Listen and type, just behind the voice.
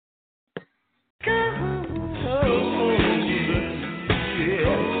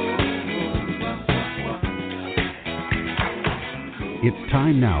It's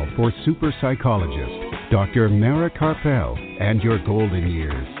time now for super psychologist, Dr. Mara Karpel, and your golden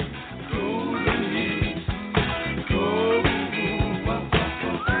years.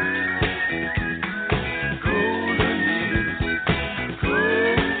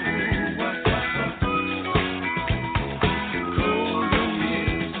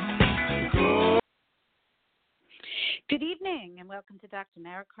 Good evening and welcome to Dr.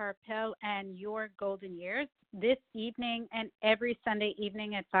 Mara Karpel and your golden years this evening and every Sunday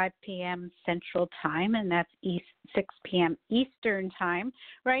evening at 5 p.m. Central Time, and that's 6 p.m. Eastern Time,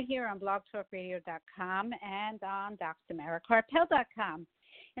 right here on blogtalkradio.com and on drmarakarpel.com.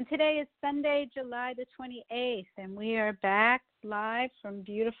 And today is Sunday, July the 28th, and we are back live from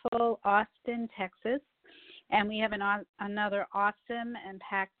beautiful Austin, Texas, and we have another awesome and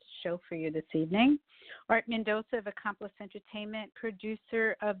packed show for you this evening. Art Mendoza of Accomplice Entertainment,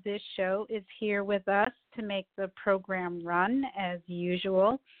 producer of this show, is here with us to make the program run as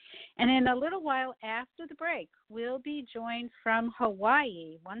usual. And in a little while after the break, we'll be joined from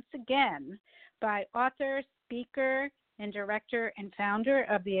Hawaii once again by author, speaker, and director and founder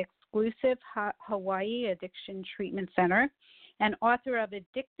of the exclusive Hawaii Addiction Treatment Center, and author of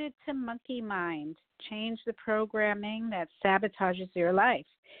Addicted to Monkey Mind, Change the Programming That Sabotages Your Life,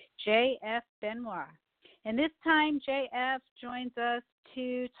 J.F. Benoist. And this time, J.F. joins us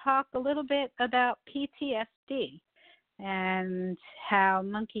to talk a little bit about PTSD and how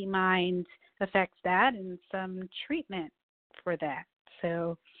monkey mind affects that and some treatment for that.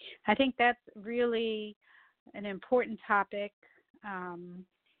 So I think that's really an important topic. And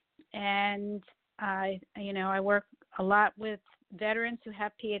I work a lot with veterans who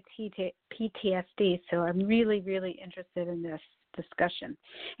have PTSD, so I'm really, really interested in this discussion.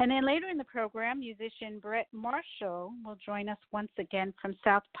 And then later in the program, musician Brett Marshall will join us once again from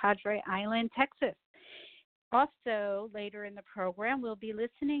South Padre Island, Texas. Also, later in the program, we'll be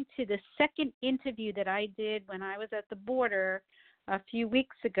listening to the second interview that I did when I was at the border a few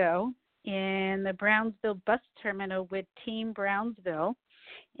weeks ago in the Brownsville bus terminal with Team Brownsville.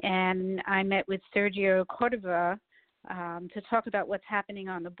 And I met with Sergio Cordova to talk about what's happening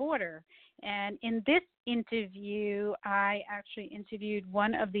on the border. And in this interview, I actually interviewed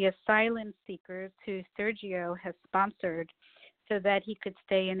one of the asylum seekers who Sergio has sponsored so that he could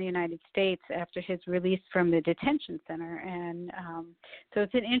stay in the United States after his release from the detention center. And so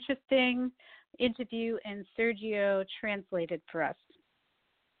it's an interesting interview, and Sergio translated for us.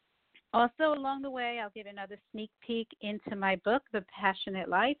 Also, along the way, I'll give another sneak peek into my book, The Passionate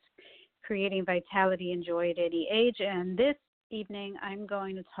Life, Creating Vitality and Joy at Any Age. And this evening, I'm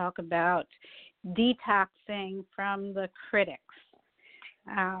going to talk about detoxing from the critics.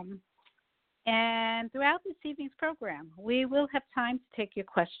 And throughout this evening's program, we will have time to take your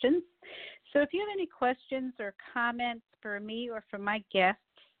questions. So if you have any questions or comments for me or for my guests,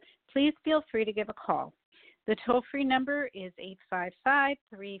 please feel free to give a call. The toll-free number is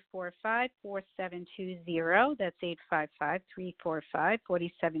 855-345-4720. That's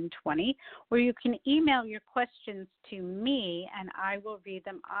 855-345-4720. Or you can email your questions to me, and I will read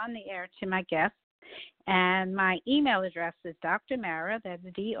them on the air to my guests. And my email address is drmara, that's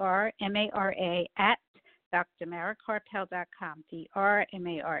D-R-M-A-R-A, at drmarakarpel.com,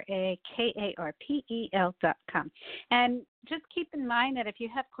 drmarakarpel.com. And just keep in mind that if you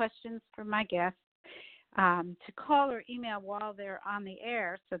have questions for my guests, to call or email while they're on the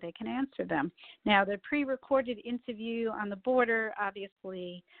air so they can answer them. Now, the pre-recorded interview on the border,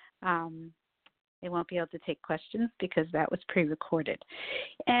 obviously, they won't be able to take questions because that was pre-recorded.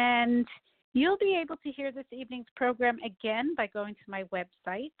 And you'll be able to hear this evening's program again by going to my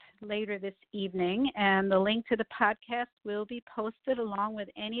website later this evening, and the link to the podcast will be posted along with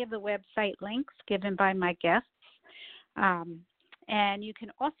any of the website links given by my guests. And you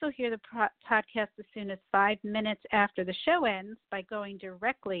can also hear the podcast as soon as 5 minutes after the show ends by going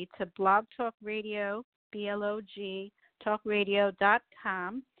directly to Blog Talk Radio, BLOG,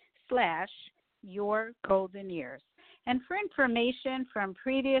 talkradio.com/yourgoldenyears. And for information from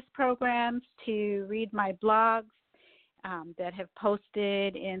previous programs, to read my blogs that have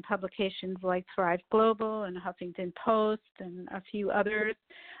posted in publications like Thrive Global and Huffington Post and a few others,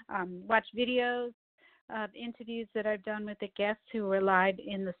 watch videos of interviews that I've done with the guests who were live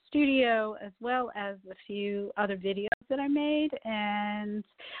in the studio, as well as a few other videos that I made, and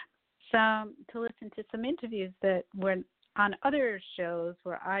to listen to some interviews that were on other shows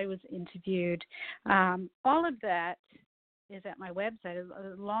where I was interviewed. All of that is at my website,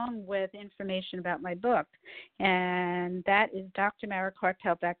 along with information about my book, and that is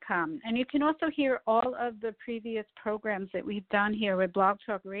drmarakarpel.com. And you can also hear all of the previous programs that we've done here with Blog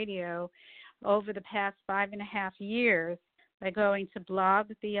Talk Radio over the past 5.5 years by going to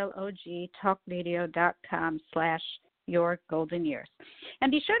blogtalkradio.com/yourgoldenyears.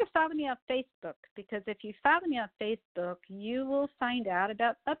 And be sure to follow me on Facebook, because if you follow me on Facebook, you will find out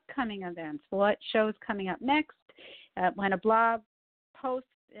about upcoming events, what shows coming up next. When a blog posts,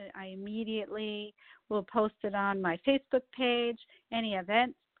 I immediately will post it on my Facebook page, any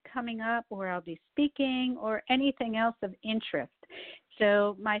events coming up where I'll be speaking or anything else of interest.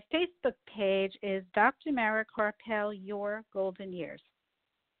 So my Facebook page is Dr. Mara Karpel, Your Golden Years.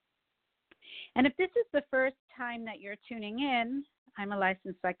 And if this is the first time that you're tuning in, I'm a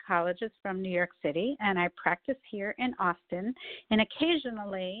licensed psychologist from New York City, and I practice here in Austin and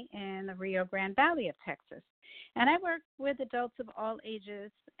occasionally in the Rio Grande Valley of Texas. And I work with adults of all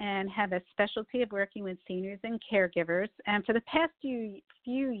ages and have a specialty of working with seniors and caregivers. And for the past few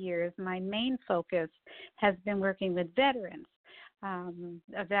years, my main focus has been working with veterans,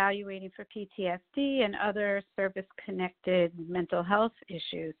 evaluating for PTSD and other service-connected mental health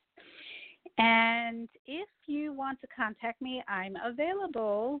issues. And if you want to contact me, I'm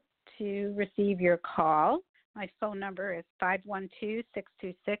available to receive your call. My phone number is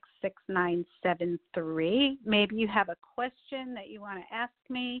 512-626-6973. Maybe you have a question that you want to ask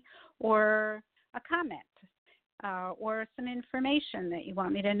me, or a comment, or some information that you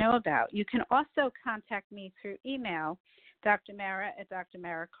want me to know about. You can also contact me through email,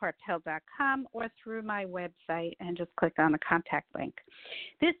 drmara@drmarakarpel.com, or through my website, and just click on the contact link.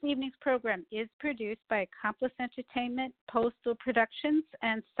 This evening's program is produced by Accomplice Entertainment, Postal Productions,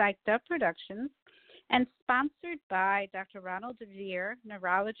 and Psyched Up Productions, and sponsored by Dr. Ronald DeVere,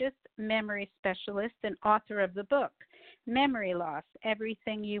 neurologist, memory specialist, and author of the book, Memory Loss,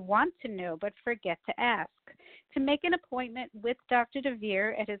 Everything You Want to Know But Forget to Ask. To make an appointment with Dr.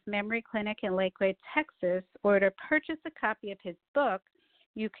 DeVere at his memory clinic in Lakeway, Texas, or to purchase a copy of his book,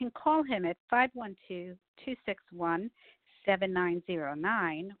 you can call him at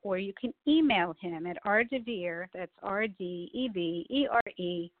 512-261-7909, or you can email him at rdevere, that's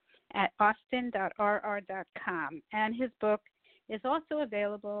RDEVERE, at austin.rr.com. And his book is also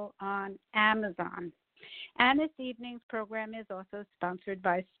available on Amazon. And this evening's program is also sponsored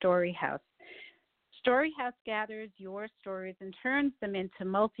by Storyhouse. Storyhouse gathers your stories and turns them into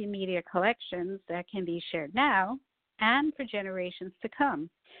multimedia collections that can be shared now and for generations to come.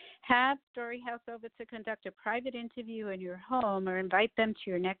 Have Storyhouse over to conduct a private interview in your home, or invite them to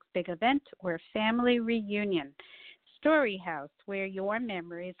your next big event or family reunion. Storyhouse, where your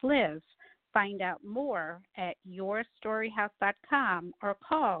memories live. Find out more at yourstoryhouse.com or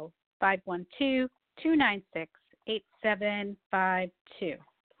call 512-296-8752.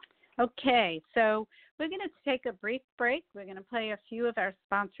 Okay, so we're going to take a brief break. We're going to play a few of our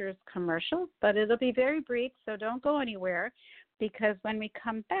sponsors' commercials, but it'll be very brief, so don't go anywhere, because when we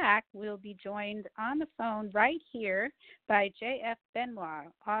come back, we'll be joined on the phone right here by J.F.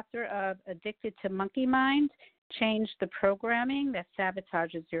 Benoist, author of Addicted to Monkey Mind, Change the Programming That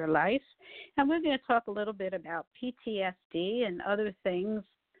Sabotages Your Life. And we're going to talk a little bit about PTSD and other things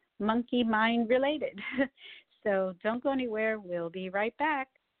monkey mind related. So don't go anywhere. We'll be right back.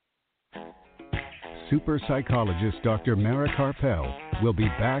 Super psychologist Dr. Mara Karpel will be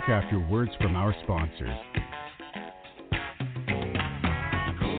back after words from our sponsors.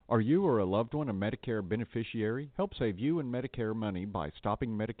 Are you or a loved one a Medicare beneficiary? Help save you and Medicare money by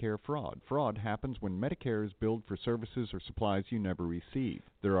stopping Medicare fraud. Fraud happens when Medicare is billed for services or supplies you never receive.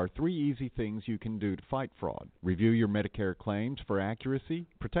 There are 3 easy things you can do to fight fraud. Review your Medicare claims for accuracy,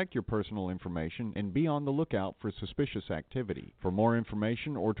 protect your personal information, and be on the lookout for suspicious activity. For more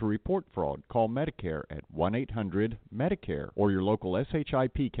information or to report fraud, call Medicare at 1-800-MEDICARE or your local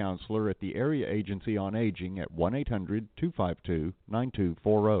SHIP counselor at the Area Agency on Aging at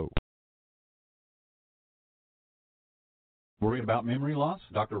 1-800-252-9240. Worried about memory loss?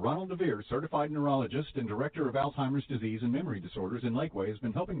 Dr. Ronald DeVere, certified neurologist and director of Alzheimer's disease and memory disorders in Lakeway, has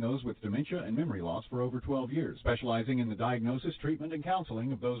been helping those with dementia and memory loss for over 12 years. Specializing in the diagnosis, treatment, and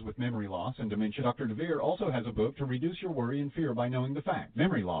counseling of those with memory loss and dementia, Dr. DeVere also has a book to reduce your worry and fear by knowing the facts.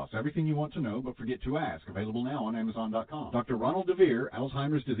 Memory Loss, Everything You Want to Know But Forget to Ask, available now on Amazon.com. Dr. Ronald DeVere,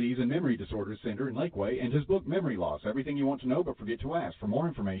 Alzheimer's disease and memory disorders center in Lakeway, and his book, Memory Loss, Everything You Want to Know But Forget to Ask. For more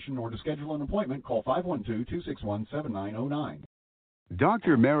information or to schedule an appointment, call 512-261-7909.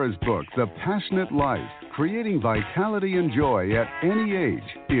 Dr. Mara's book, The Passionate Life, Creating Vitality and Joy at Any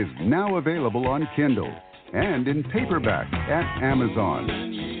Age, is now available on Kindle and in paperback at Amazon.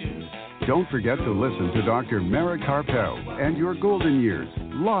 Don't forget to listen to Dr. Mara Karpel and Your Golden Years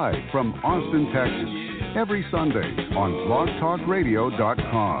live from Austin, Texas, every Sunday on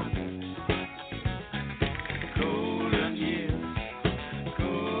blogtalkradio.com.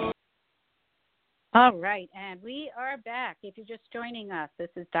 All right, and we are back. If you're just joining us, this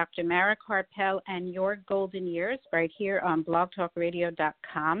is Dr. Mara Karpel and Your Golden Years right here on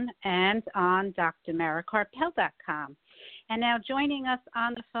blogtalkradio.com and on drmarakarpel.com. And now joining us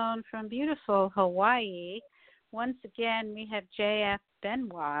on the phone from beautiful Hawaii, once again, we have J.F.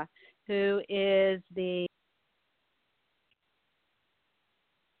 Benoist, who is the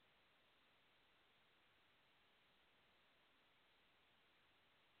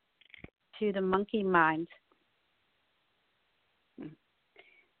to the monkey mind.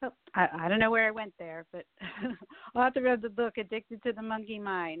 Oh, I don't know where I went there, but author of the book, Addicted to the Monkey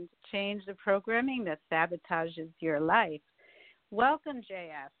Mind, Change the Programming That Sabotages Your Life. Welcome,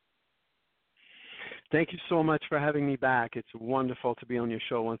 JF. Thank you so much for having me back. It's wonderful to be on your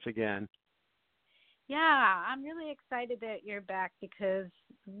show once again. Yeah, I'm really excited that you're back because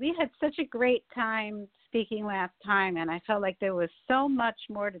we had such a great time speaking last time, and I felt like there was so much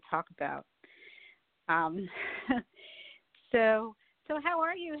more to talk about. So how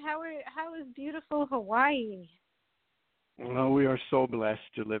are you? How is beautiful Hawaii? Well, we are so blessed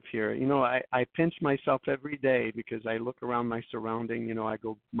to live here. You know, I pinch myself every day because I look around my surrounding. You know, I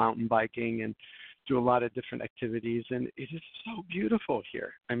go mountain biking and do a lot of different activities, and it is so beautiful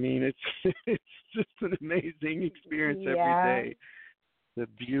here. I mean, it's just an amazing experience every day. The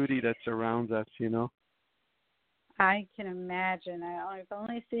beauty that surrounds us, you know. I can imagine. I've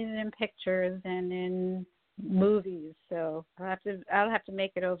only seen it in pictures and in movies, so I'll have to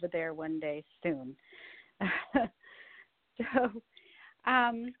make it over there one day soon.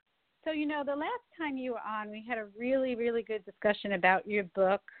 So you know, the last time you were on, we had a really, really good discussion about your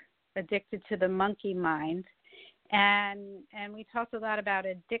book, Addicted to the Monkey Mind, and we talked a lot about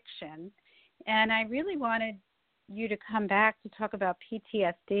addiction, and I really wanted you to come back to talk about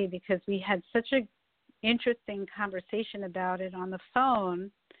PTSD because we had such a interesting conversation about it on the phone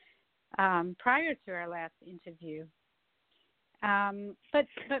prior to our last interview. But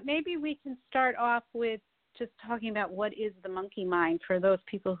maybe we can start off with just talking about what is the monkey mind for those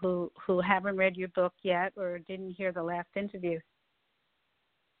people who haven't read your book yet or didn't hear the last interview.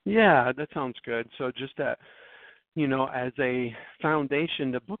 Yeah, that sounds good. So just that, you know, as a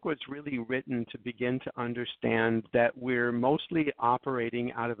foundation, the book was really written to begin to understand that we're mostly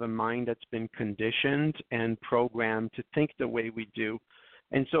operating out of a mind that's been conditioned and programmed to think the way we do.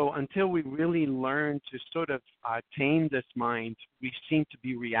 And so until we really learn to sort of tame this mind, we seem to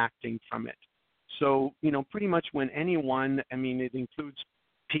be reacting from it. So, you know, pretty much when anyone, I mean, it includes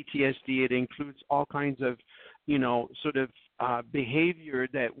PTSD, it includes all kinds of, you know, sort of behavior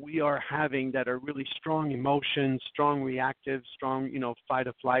that we are having that are really strong emotions, strong reactive, strong, you know, fight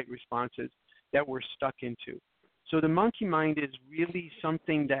or flight responses that we're stuck into. So the monkey mind is really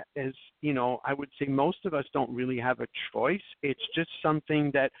something that is, you know, I would say most of us don't really have a choice. It's just something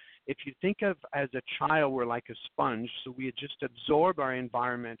that if you think of as a child, we're like a sponge. So we just absorb our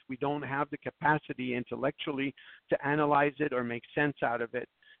environment. We don't have the capacity intellectually to analyze it or make sense out of it.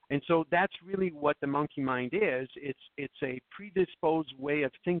 And so that's really what the monkey mind is. It's a predisposed way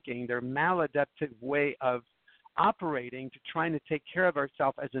of thinking. They're maladaptive way of operating to trying to take care of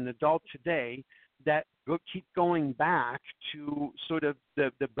ourselves as an adult today that keep going back to sort of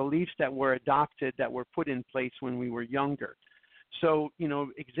the beliefs that were adopted, that were put in place when we were younger. So, you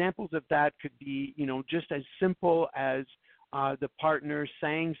know, examples of that could be, you know, just as simple as the partner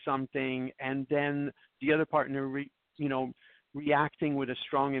saying something and then the other partner, reacting with a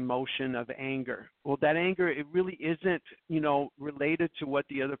strong emotion of anger. Well, that anger, it really isn't, you know, related to what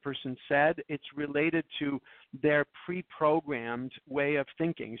the other person said. It's related to their pre-programmed way of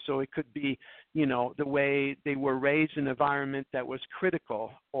thinking. So it could be, you know, the way they were raised in an environment that was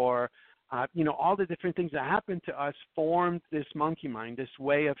critical or, you know, all the different things that happened to us formed this monkey mind, this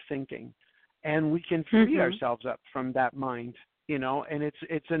way of thinking. And we can free ourselves up from that mind. You know, and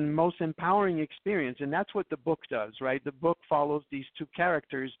it's a most empowering experience, and that's what the book does, right? The book follows these two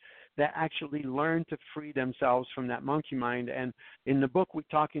characters that actually learn to free themselves from that monkey mind. And in the book, we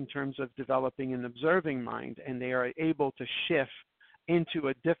talk in terms of developing an observing mind, and they are able to shift into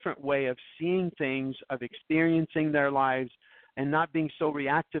a different way of seeing things, of experiencing their lives, and not being so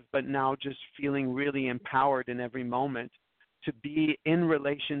reactive, but now just feeling really empowered in every moment to be in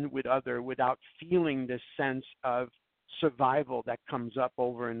relation with other without feeling this sense of survival that comes up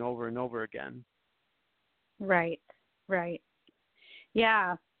over and over and over again. Right.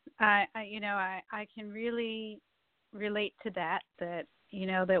 Yeah, I can really relate to that, you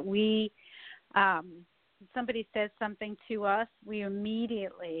know, that we, somebody says something to us, we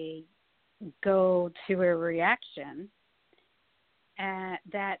immediately go to a reaction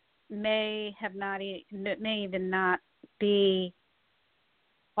that may even not be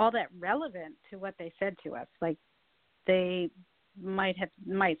all that relevant to what they said to us. Like they might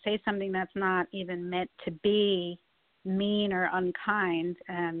say something that's not even meant to be mean or unkind,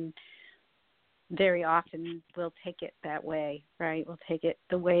 and very often we'll take it that way, right? We'll take it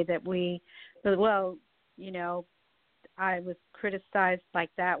the way that well, I was criticized like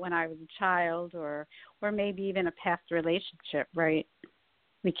that when I was a child, or maybe even a past relationship, right?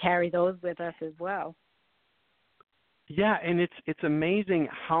 We carry those with us as well. Yeah, and it's amazing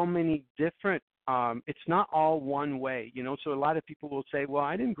how many different it's not all one way, So a lot of people will say, "Well,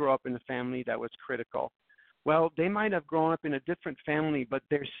 I didn't grow up in a family that was critical." Well, they might have grown up in a different family, but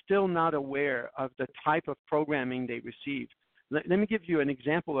they're still not aware of the type of programming they received. Let me give you an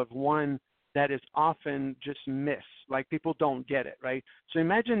example of one that is often just missed. Like people don't get it, right? So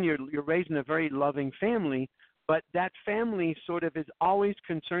imagine you're raised in a very loving family, but that family sort of is always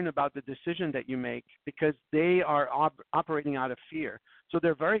concerned about the decision that you make because they are operating out of fear. So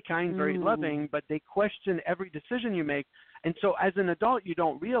they're very kind, very loving, but they question every decision you make. And so as an adult, you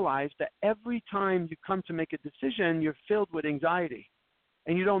don't realize that every time you come to make a decision, you're filled with anxiety.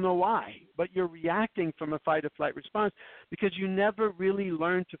 And you don't know why, but you're reacting from a fight or flight response because you never really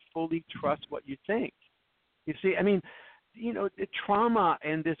learn to fully trust what you think. You see, I mean, the trauma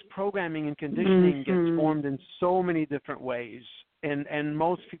and this programming and conditioning gets formed in so many different ways, and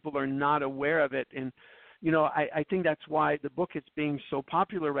most people are not aware of it. And, I think that's why the book is being so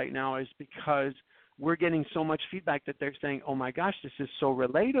popular right now, is because we're getting so much feedback that they're saying, oh, my gosh, this is so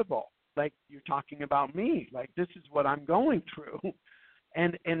relatable. Like, you're talking about me. Like, this is what I'm going through.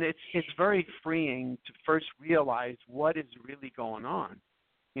 And it's very freeing to first realize what is really going on,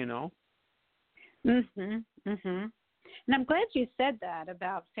 And I'm glad you said that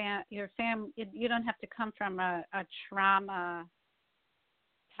about your family. You don't have to come from a trauma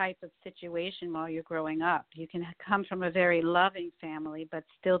type of situation while you're growing up. You can come from a very loving family, but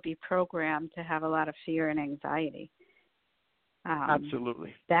still be programmed to have a lot of fear and anxiety.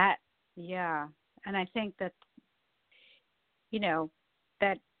 Absolutely. And I think that,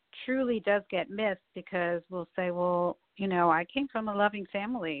 that truly does get missed because we'll say, well, I came from a loving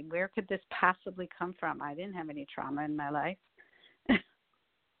family. Where could this possibly come from? I didn't have any trauma in my life.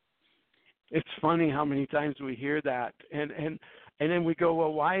 It's funny how many times we hear that. And then we go,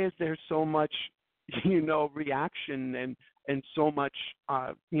 well, why is there so much, reaction and so much,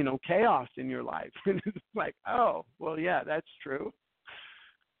 chaos in your life? And it's like, oh, well, yeah, that's true.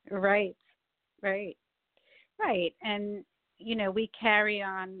 Right. And, we carry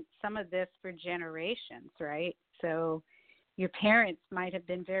on some of this for generations, right? So your parents might have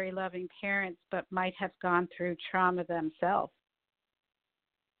been very loving parents, but might have gone through trauma themselves.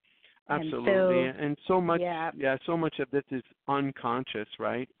 Absolutely. And so much, so much of this is unconscious,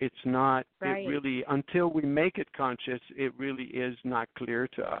 right? It's not, It really, until we make it conscious, it really is not clear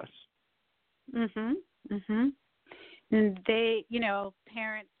to us. And they,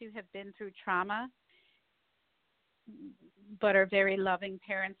 parents who have been through trauma, but are very loving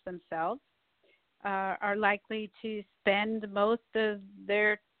parents themselves, are likely to spend most of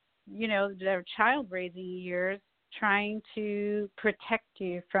their child raising years trying to protect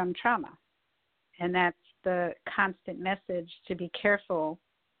you from trauma. And that's the constant message, to be careful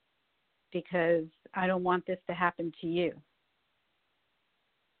because I don't want this to happen to you.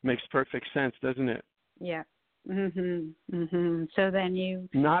 Makes perfect sense, doesn't it? Yeah. So then you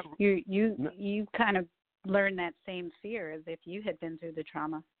kind of learn that same fear as if you had been through the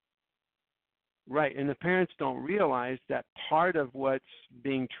trauma. Right, and the parents don't realize that part of what's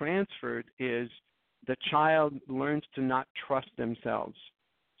being transferred is the child learns to not trust themselves.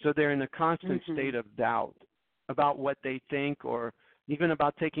 So they're in a constant state of doubt about what they think or even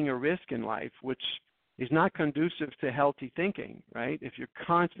about taking a risk in life, which is not conducive to healthy thinking, right? If you're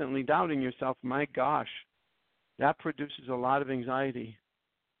constantly doubting yourself, my gosh, that produces a lot of anxiety.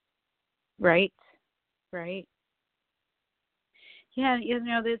 Right. Yeah,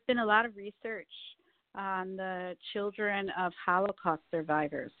 there's been a lot of research on the children of Holocaust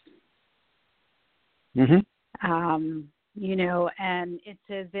survivors. And it's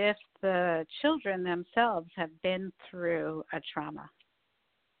as if the children themselves have been through a trauma.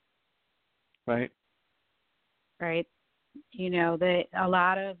 Right. A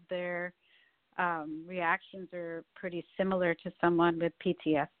lot of their reactions are pretty similar to someone with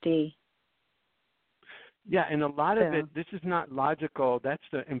PTSD. Yeah, and a lot of it, this is not logical. That's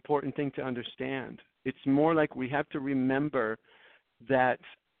the important thing to understand. It's more like we have to remember that,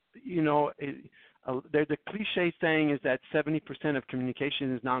 The cliche saying is that 70% of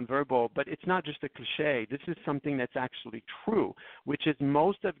communication is nonverbal, but it's not just a cliche. This is something that's actually true, which is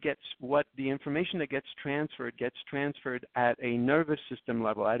what the information that gets transferred at a nervous system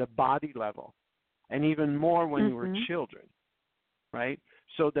level, at a body level, and even more when you were children, right?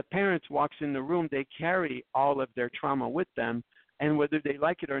 So the parents walks in the room, they carry all of their trauma with them, and whether they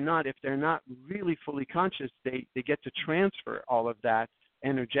like it or not, if they're not really fully conscious, they get to transfer all of that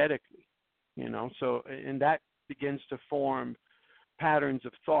energetically. So, and that begins to form patterns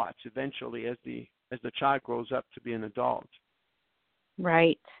of thoughts eventually as the child grows up to be an adult.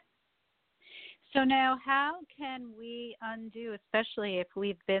 Right. So now how can we undo, especially if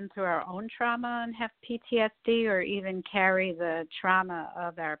we've been through our own trauma and have PTSD, or even carry the trauma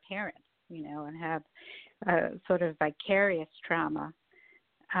of our parents, and have sort of vicarious trauma?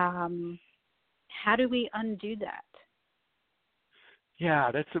 How do we undo that?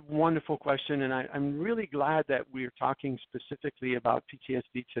 Yeah, that's a wonderful question, and I'm really glad that we're talking specifically about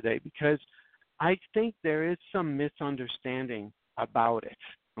PTSD today, because I think there is some misunderstanding about it.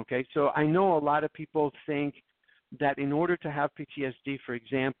 Okay, so I know a lot of people think that in order to have PTSD, for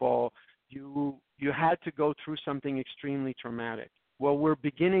example, you had to go through something extremely traumatic. Well, we're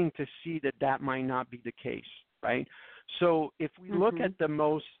beginning to see that might not be the case, right? So if we look at the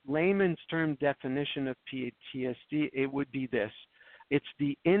most layman's term definition of PTSD, it would be this. It's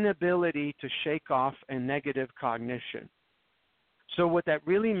the inability to shake off a negative cognition. So what that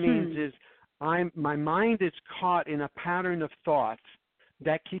really means is my mind is caught in a pattern of thought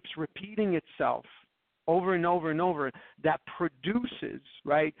that keeps repeating itself over and over and over, that produces,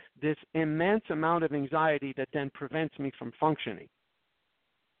 right, this immense amount of anxiety that then prevents me from functioning.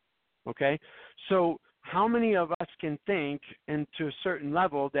 Okay? So how many of us can think, and to a certain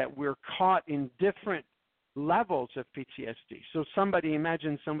level, that we're caught in different levels of PTSD? So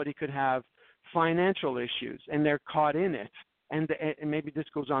imagine somebody could have financial issues and they're caught in it, and maybe this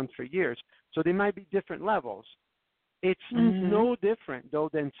goes on for years. So they might be different levels. It's no different, though,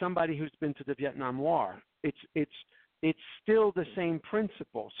 than somebody who's been to the Vietnam War. It's still the same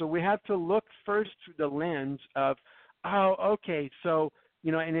principle. So we have to look first through the lens of, so,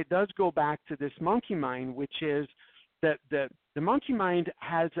 and it does go back to this monkey mind, which is that the monkey mind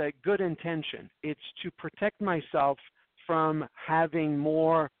has a good intention. It's to protect myself from having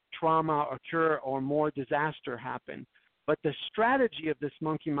more trauma occur or more disaster happen. But the strategy of this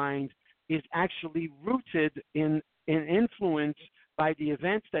monkey mind is actually rooted in influence by the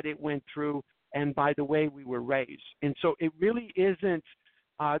events that it went through and by the way we were raised. And so it really isn't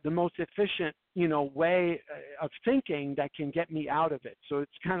the most efficient, way of thinking that can get me out of it. So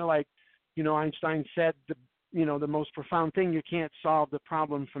it's kind of like, Einstein said, the most profound thing, you can't solve the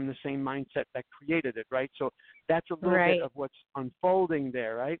problem from the same mindset that created it, right? So that's a little bit of what's unfolding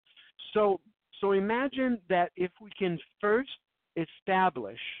there, right? So imagine that if we can first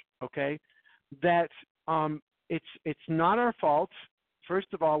establish, okay, that it's not our fault. First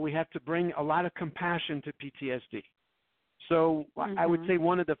of all, we have to bring a lot of compassion to PTSD. So I would say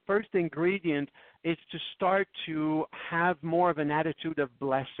one of the first ingredients is to start to have more of an attitude of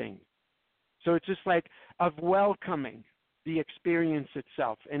blessing. So it's just like of welcoming the experience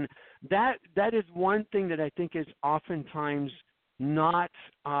itself. And that is one thing that I think is oftentimes not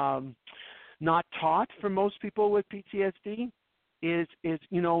taught for most people with PTSD is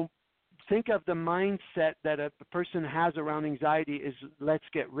think of the mindset that a person has around anxiety is let's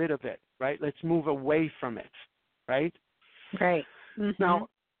get rid of it, right? Let's move away from it, right? Right. Now,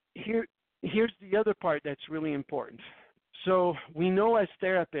 here's the other part that's really important. So we know as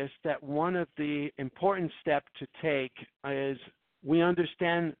therapists that one of the important steps to take is we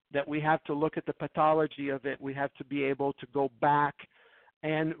understand that we have to look at the pathology of it. We have to be able to go back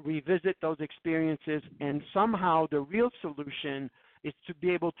and revisit those experiences, and somehow the real solution is to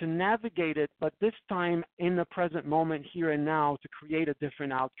be able to navigate it, but this time in the present moment, here and now, to create a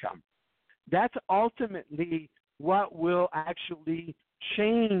different outcome. That's ultimately what will actually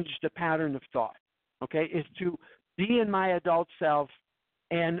change the pattern of thought, okay, is to be in my adult self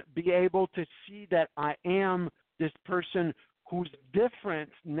and be able to see that I am this person who's different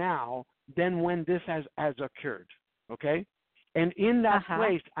now than when this has occurred, okay? And in that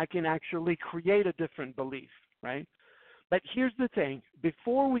place, I can actually create a different belief, right? But here's the thing.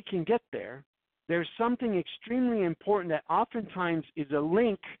 Before we can get there, there's something extremely important that oftentimes is a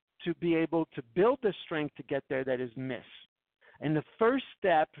link to be able to build the strength to get there that is missed. And the first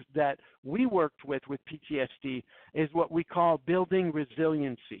step that we worked with PTSD is what we call building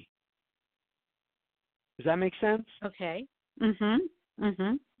resiliency. Does that make sense? Okay.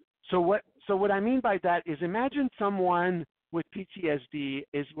 So what I mean by that is imagine someone with PTSD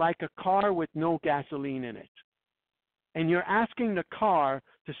is like a car with no gasoline in it. And you're asking the car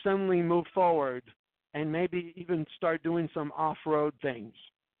to suddenly move forward and maybe even start doing some off-road things.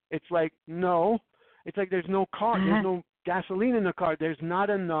 It's like, no. It's like there's no car. There's no gasoline in the car. There's not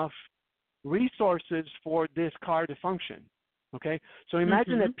enough resources for this car to function. Okay? So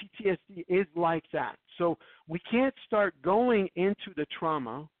imagine that PTSD is like that. So we can't start going into the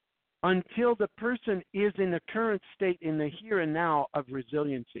trauma until the person is in the current state in the here and now of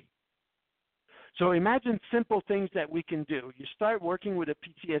resiliency. So imagine simple things that we can do. You start working with a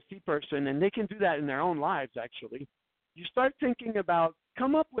PTSD person, and they can do that in their own lives, actually. You start thinking about,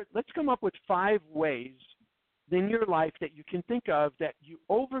 let's come up with 5 ways in your life that you can think of that you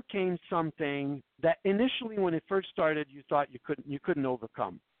overcame something that initially when it first started you thought you couldn't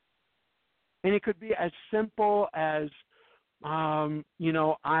overcome. And it could be as simple as,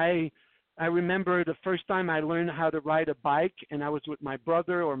 I remember the first time I learned how to ride a bike, and I was with my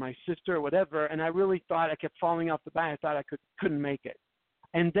brother or my sister or whatever, and I really thought I kept falling off the bike. I thought I couldn't make it.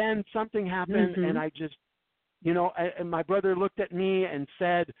 And then something happened, and I just, and my brother looked at me and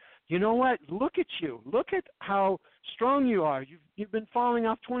said, you know what? Look at you. Look at how strong you are. You've been falling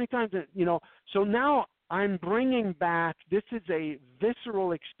off 20 times, So now I'm bringing back, this is a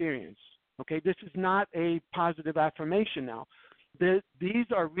visceral experience, okay? This is not a positive affirmation now. These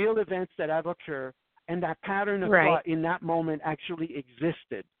are real events that have occurred, and that pattern of thought in that moment actually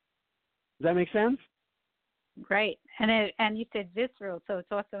existed. Does that make sense? Right. And you said visceral, so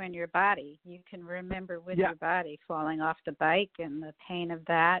it's also in your body. You can remember with your body falling off the bike and the pain of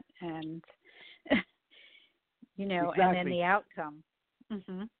that and, Exactly. and then the outcome.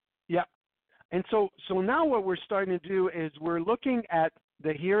 Yeah. And so now what we're starting to do is we're looking at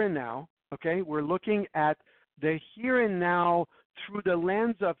the here and now, okay? We're looking at the here and now through the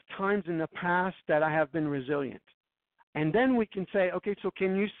lens of times in the past that I have been resilient. And then we can say, okay, so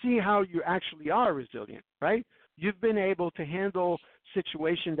can you see how you actually are resilient, right? You've been able to handle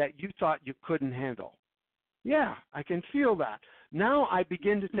situations that you thought you couldn't handle. Yeah, I can feel that. Now I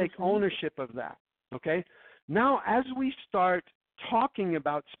begin to take ownership of that, okay? Now as we start talking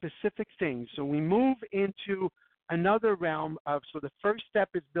about specific things, so we move into another realm of, so the first step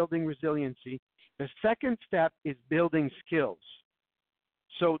is building resiliency. The second step is building skills.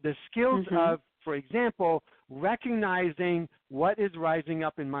 So the skills of, for example, recognizing what is rising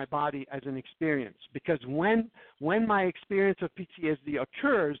up in my body as an experience. Because when my experience of PTSD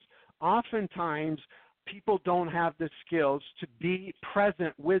occurs, oftentimes people don't have the skills to be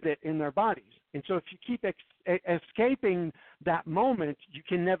present with it in their bodies. And so if you keep escaping that moment, you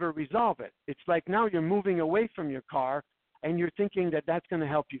can never resolve it. It's like now you're moving away from your car and you're thinking that that's going to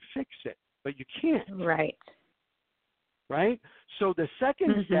help you fix it, but you can't. Right? So the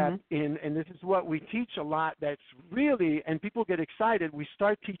second step and this is what we teach a lot, that's really, and people get excited, we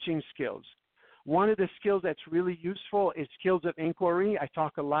start teaching skills. One of the skills that's really useful is skills of inquiry. I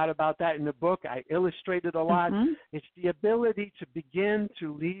talk a lot about that in the book. I illustrate it a lot. It's the ability to begin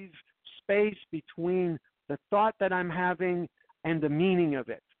to leave space between the thought that I'm having and the meaning of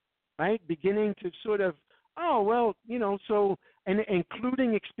it, right? Beginning to sort of, and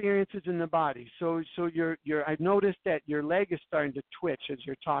including experiences in the body. So I've noticed that your leg is starting to twitch as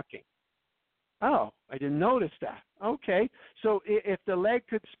you're talking. Oh, I didn't notice that. Okay. So if the leg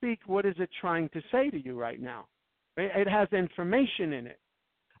could speak, what is it trying to say to you right now? It has information in it.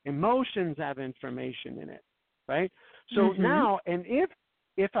 Emotions have information in it, right? So now, and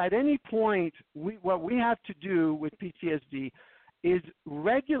if at any point what we have to do with PTSD is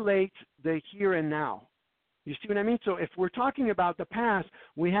regulate the here and now. You see what I mean? So if we're talking about the past,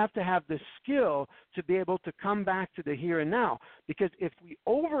 we have to have the skill to be able to come back to the here and now. Because if we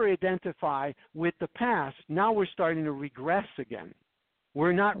over-identify with the past, now we're starting to regress again.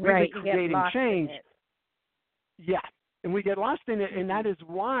 We're not really creating change. Yeah, and we get lost in it, and that is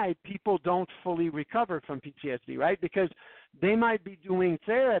why people don't fully recover from PTSD, right? Because they might be doing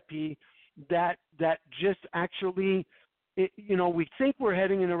therapy that just actually, we think we're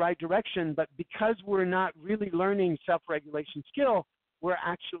heading in the right direction, but because we're not really learning self-regulation skill, we're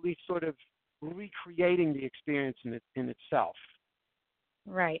actually sort of recreating the experience in itself.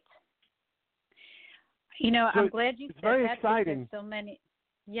 Right. I'm glad you said that. It's very exciting. So many,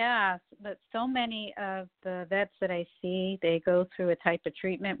 but so many of the vets that I see, they go through a type of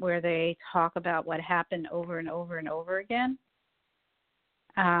treatment where they talk about what happened over and over and over again.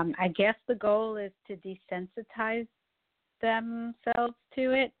 I guess the goal is to desensitize themselves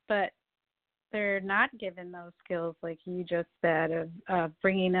to it, but they're not given those skills like you just said of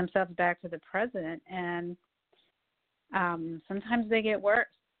bringing themselves back to the present, and sometimes they get worse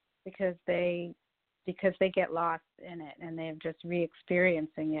because they because they get lost in it and they're just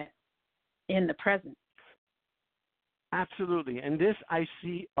re-experiencing it in the present. Absolutely. And this I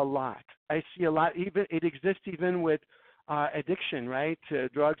see a lot. Even it exists even with addiction, right, to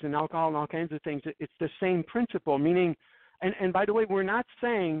drugs and alcohol and all kinds of things. It's the same principle, meaning, and by the way, we're not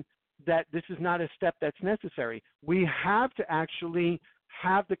saying that this is not a step that's necessary. We have to actually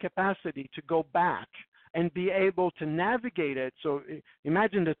have the capacity to go back and be able to navigate it. So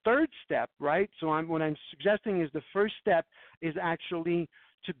imagine the third step, right? So what I'm suggesting is the first step is actually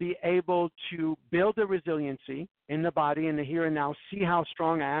to be able to build the resiliency in the body in the here and now, see how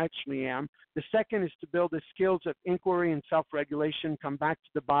strong I actually am. The second is to build the skills of inquiry and self-regulation, come back to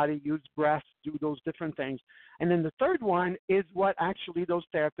the body, use breath, do those different things. And then the third one is what actually those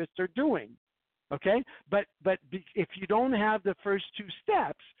therapists are doing, okay? But if you don't have the first two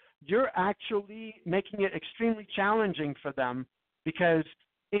steps, you're actually making it extremely challenging for them, because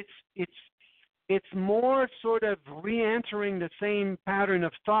it's more sort of re-entering the same pattern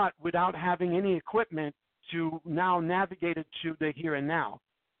of thought without having any equipment to now navigate it to the here and now.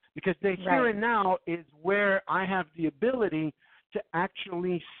 Because the here and now is where I have the ability to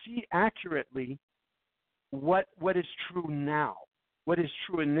actually see accurately what is true now, what is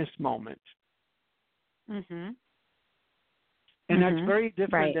true in this moment. Mm-hmm. And that's very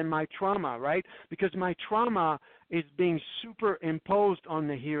different than my trauma, right? Because my trauma is being superimposed on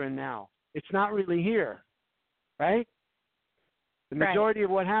the here and now. It's not really here, right? The majority of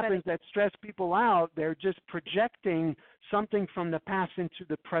what happens that stress people out, they're just projecting something from the past into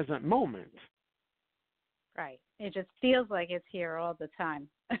the present moment. Right. It just feels like it's here all the time.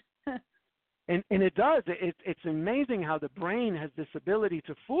 And it does. It's amazing how the brain has this ability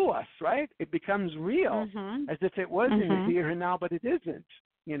to fool us, right? It becomes real as if it was in the here and now, but it isn't,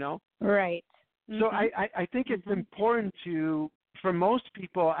 you know? Right. So I think it's important to, for most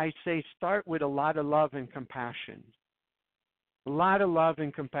people, I say start with a lot of love and compassion. A lot of love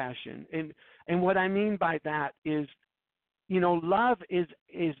and compassion. And what I mean by that is, you know, love is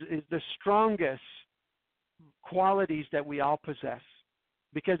the strongest qualities that we all possess.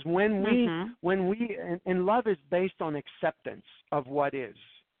 Because when we and love is based on acceptance of what is,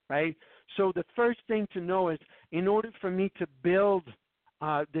 right? So the first thing to know is, in order for me to build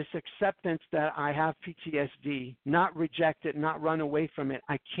this acceptance that I have PTSD, not reject it, not run away from it,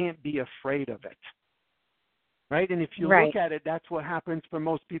 I can't be afraid of it, right? And if you look at it, that's what happens for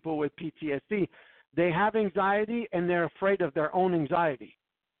most people with PTSD. They have anxiety and they're afraid of their own anxiety.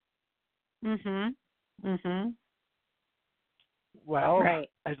 Well,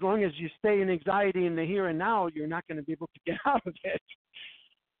 as long as you stay in anxiety in the here and now, you're not going to be able to get out of it.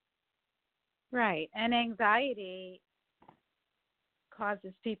 Right. And anxiety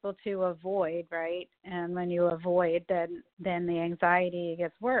causes people to avoid, right? And when you avoid, then the anxiety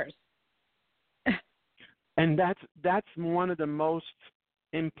gets worse. And that's one of the most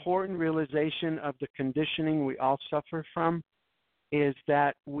important realization of the conditioning we all suffer from, is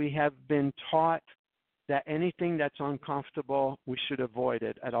that we have been taught that anything that's uncomfortable, we should avoid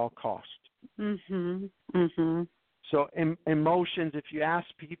it at all costs. So emotions, if you ask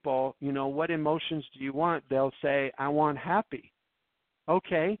people, you know, what emotions do you want? They'll say, I want happy.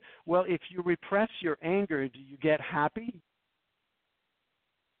 Okay, well, if you repress your anger, do you get happy?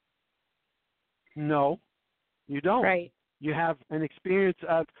 No, you don't. Right. You have an experience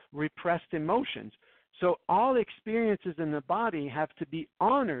of repressed emotions. So all experiences in the body have to be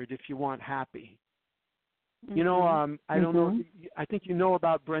honored if you want happy. You know, I don't know. I think you know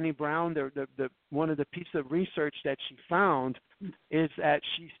about Brené Brown. The one of the pieces of research that she found is that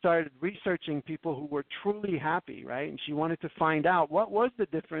she started researching people who were truly happy, right? And she wanted to find out what was the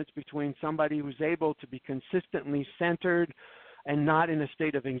difference between somebody who's able to be consistently centered and not in a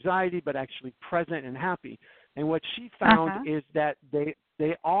state of anxiety, but actually present and happy. And what she found is that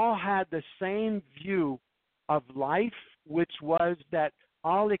they all had the same view of life, which was that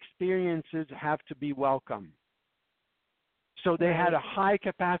all experiences have to be welcome. So they had a high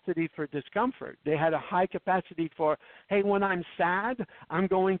capacity for discomfort. They had a high capacity for, hey, when I'm sad, I'm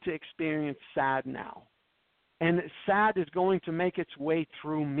going to experience sad now. And sad is going to make its way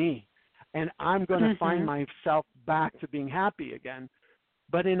through me. And I'm going to find myself back to being happy again.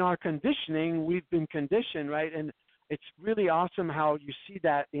 But in our conditioning, we've been conditioned, right? And it's really awesome how you see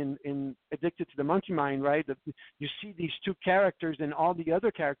that in Addicted to the Monkey Mind, right? You see these two characters and all the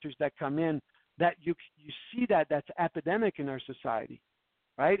other characters that come in, that you see that's epidemic in our society,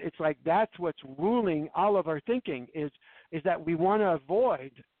 right? It's like that's what's ruling all of our thinking is that we want to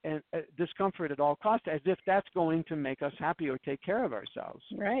avoid discomfort at all costs, as if that's going to make us happy or take care of ourselves.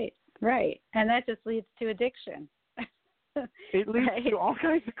 Right. And that just leads to addiction. It leads to all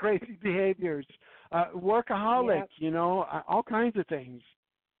kinds of crazy behaviors. workaholic, Yep. all kinds of things.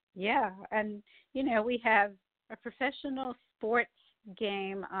 Yeah, and we have a professional sports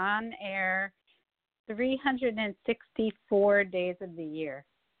game on air 364 days of the year.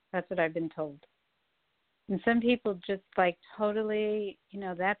 That's what I've been told. And some people just like totally,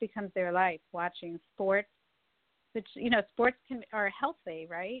 that becomes their life, watching sports, which, sports are healthy,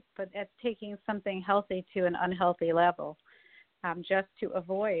 right? But that's taking something healthy to an unhealthy level, just to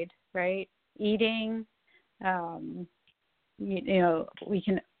avoid, right? Eating, we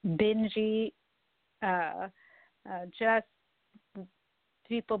can binge eat, just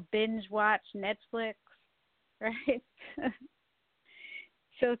people binge watch Netflix, right?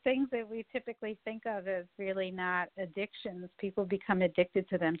 So things that we typically think of as really not addictions, people become addicted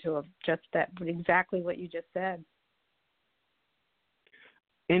to them to just that, exactly what you just said.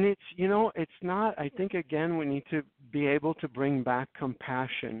 And it's not, I think, again, we need to be able to bring back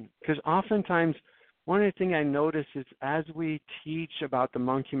compassion, because oftentimes one of the things I notice is as we teach about the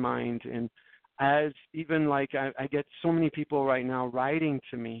monkey mind, and as even like I get so many people right now writing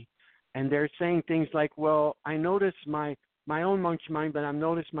to me, and they're saying things like, well, I notice my own monkey mind, but I've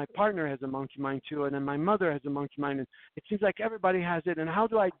noticed my partner has a monkey mind too, and then my mother has a monkey mind, and it seems like everybody has it, and how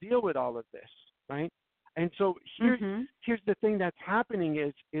do I deal with all of this, right? And so here's the thing that's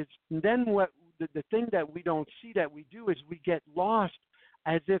happening is then what the thing that we don't see that we do is we get lost,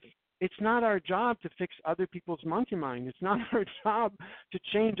 as if it's not our job to fix other people's monkey mind. It's not our job to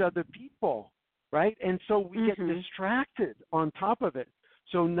change other people, right? And so we get distracted on top of it.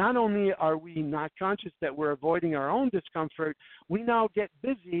 So not only are we not conscious that we're avoiding our own discomfort, we now get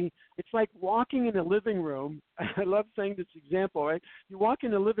busy. It's like walking in a living room. I love saying this example, right? You walk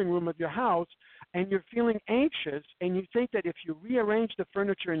in the living room of your house and you're feeling anxious, and you think that if you rearrange the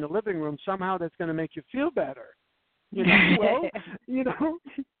furniture in the living room, somehow that's going to make you feel better. Well,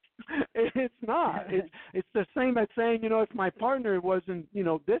 it's not. It's the same as saying, if my partner wasn't,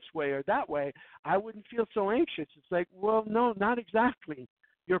 this way or that way, I wouldn't feel so anxious. It's like, well, no, not exactly.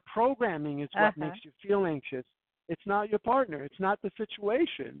 Your programming is what makes you feel anxious. It's not your partner. It's not the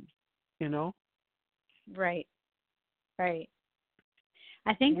situation, Right.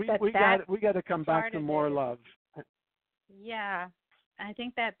 I think we got to come back to more love. Yeah. I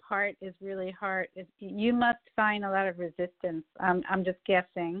think that part is really hard. You must find a lot of resistance. I'm just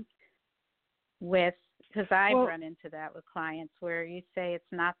guessing because I've run into that with clients where you say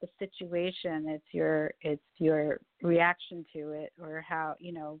it's not the situation, it's your reaction to it, or how,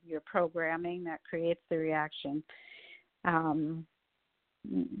 your programming that creates the reaction.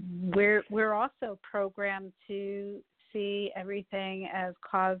 We're also programmed to see everything as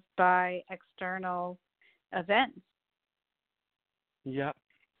caused by external events. Yep.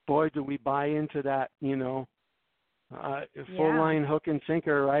 Boy, do we buy into that, full line hook and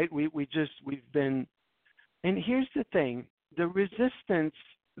sinker, right? We've been, and here's the thing, the resistance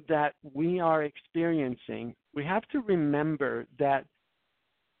that we are experiencing, we have to remember that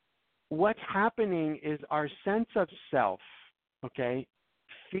what's happening is our sense of self,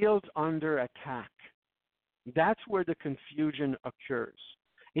 feels under attack. That's where the confusion occurs.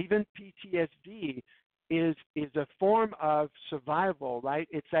 Even PTSD is a form of survival, right?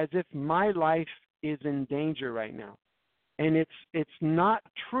 It's as if my life is in danger right now. And it's not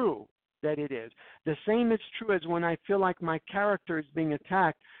true that it is. The same is true as when I feel like my character is being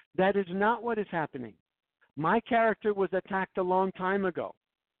attacked. That is not what is happening. My character was attacked a long time ago.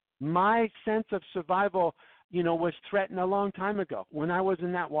 My sense of survival, was threatened a long time ago when I was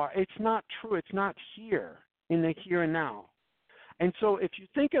in that war. It's not true. It's not here in the here and now. And so if you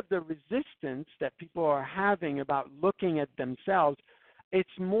think of the resistance that people are having about looking at themselves, it's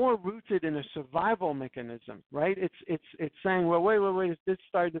more rooted in a survival mechanism, right? It's saying, well, wait, this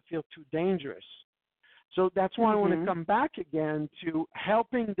started to feel too dangerous. So that's why I want to come back again to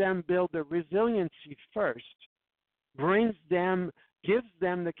helping them build the resiliency first, gives them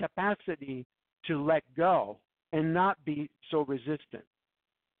the capacity to let go and not be so resistant.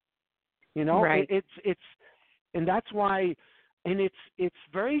 Right. And that's why. And it's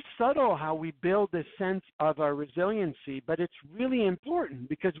very subtle how we build this sense of our resiliency, but it's really important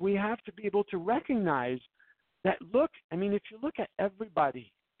because we have to be able to recognize that, if you look at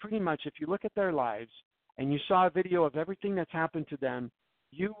everybody, pretty much if you look at their lives and you saw a video of everything that's happened to them,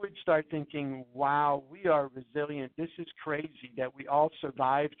 you would start thinking, wow, we are resilient. This is crazy that we all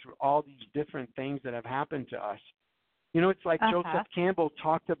survived through all these different things that have happened to us. It's like Joseph Campbell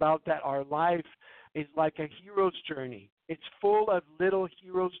talked about, that our life is like a hero's journey. It's full of little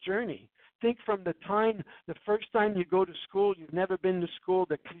hero's journey. Think from the first time you go to school, you've never been to school,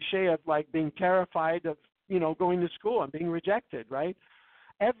 the cliche of like being terrified of, going to school and being rejected, right?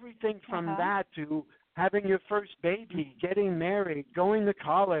 everything from that to having your first baby, getting married, going to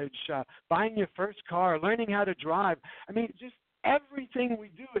college, buying your first car, learning how to drive. I mean, just everything we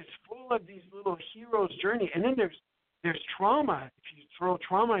do is full of these little hero's journey. And then there's trauma. If you throw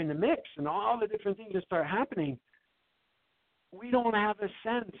trauma in the mix and all the different things that start happening, we don't have a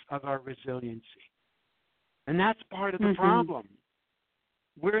sense of our resiliency. And that's part of the problem.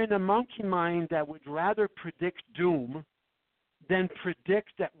 We're in a monkey mind that would rather predict doom than predict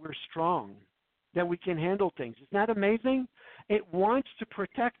that we're strong, that we can handle things. Isn't that amazing? It wants to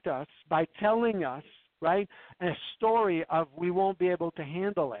protect us by telling us, right, a story of we won't be able to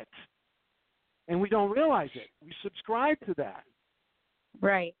handle it. And we don't realize it. We subscribe to that.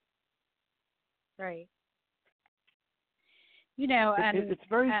 Right. Right. You know, and it's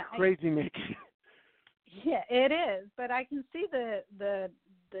very crazy making. Yeah, it is. But I can see the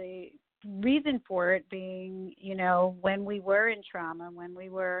reason for it being, you know, when we were in trauma, when we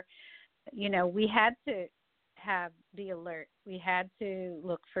were, you know, we had to be alert. We had to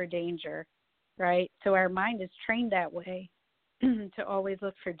look for danger, right? So our mind is trained that way to always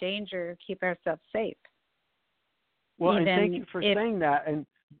look for danger, keep ourselves safe. Well, and thank you for saying that. And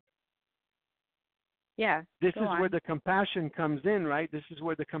yeah, this is where the compassion comes in, right? This is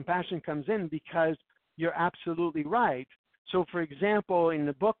where the compassion comes in, because you're absolutely right. So, for example, in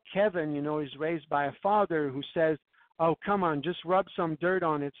the book, Kevin, you know, is raised by a father who says, oh, come on, just rub some dirt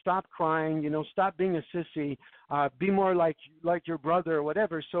on it. Stop crying, you know, stop being a sissy. Be more like your brother or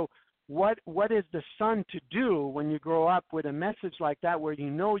whatever. So what is the son to do when you grow up with a message like that where you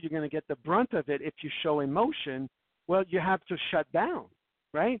know you're going to get the brunt of it if you show emotion? Well, you have to shut down,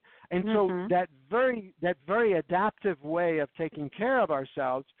 right? And so that very adaptive way of taking care of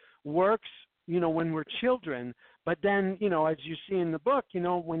ourselves works, you know, when we're children. But then, you know, as you see in the book, you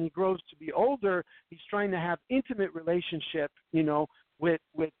know, when he grows to be older, he's trying to have intimate relationship, you know, with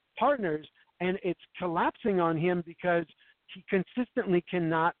partners, and it's collapsing on him because he consistently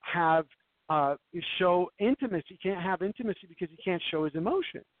cannot have show intimacy. He can't have intimacy because he can't show his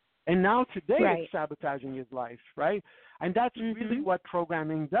emotion. And now today it's sabotaging his life, right? And that's really what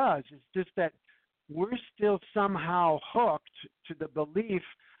programming does. It's just that we're still somehow hooked to the belief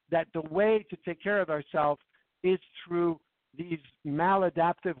that the way to take care of ourselves is through these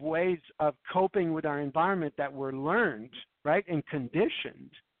maladaptive ways of coping with our environment that were learned, right, and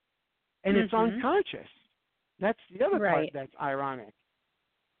conditioned. And it's unconscious. That's the other part that's ironic.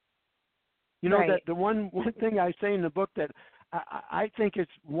 You know, that the one thing I say in the book that I think is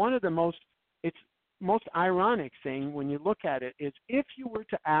one of the most ironic thing when you look at it is if you were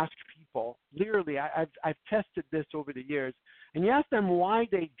to ask people, literally, I've tested this over the years, and you ask them why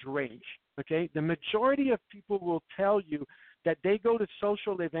they drink, okay, the majority of people will tell you that they go to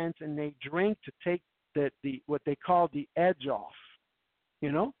social events and they drink to take the what they call the edge off,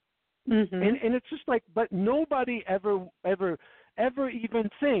 you know? And it's just like, but nobody ever even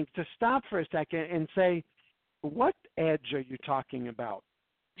think to stop for a second and say, what edge are you talking about?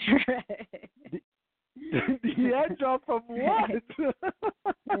 The edge off of what?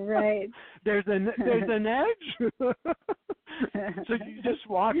 Right. There's an edge. So you just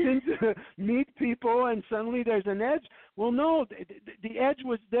walk in to meet people and suddenly there's an edge. Well, no, the edge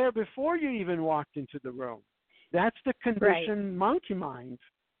was there before you even walked into the room. That's the conditioned monkey mind,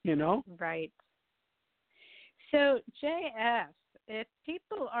 you know? Right. So, JF, if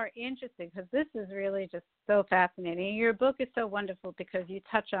people are interested, because this is really just so fascinating, your book is so wonderful because you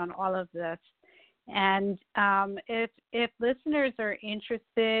touch on all of this. And if listeners are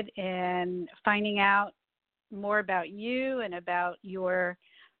interested in finding out more about you and about your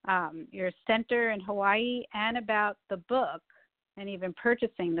center in Hawaii and about the book and even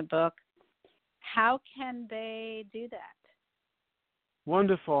purchasing the book, how can they do that?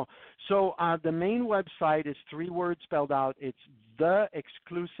 Wonderful. So the main website is 3 words spelled out. It's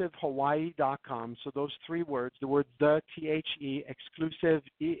theexclusivehawaii.com. So those 3 words, the word the, T-H-E, exclusive,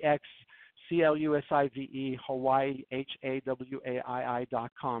 E-X-C-L-U-S-I-V-E, Hawaii,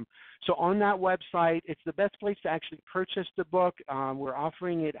 H-A-W-A-I-I.com. So on that website, it's the best place to actually purchase the book. We're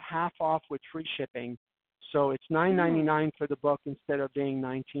offering it half off with free shipping. So it's $9.99 for the book instead of being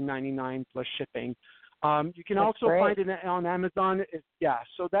 $19.99 plus shipping. You can also find it on Amazon.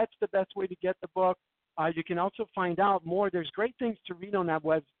 So that's the best way to get the book. You can also find out more. There's great things to read on that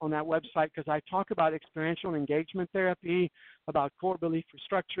website because I talk about experiential engagement therapy, about core belief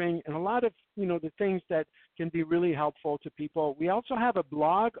restructuring, and a lot of the things that can be really helpful to people. We also have a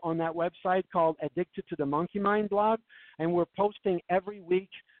blog on that website called Addicted to the Monkey Mind blog, and we're posting every week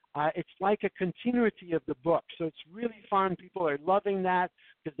It's like a continuity of the book. So it's really fun. People are loving that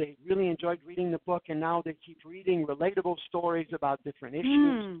because they really enjoyed reading the book, and now they keep reading relatable stories about different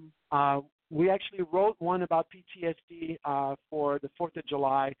issues. We actually wrote one about PTSD for the 4th of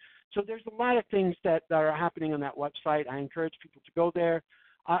July. So there's a lot of things that are happening on that website. I encourage people to go there.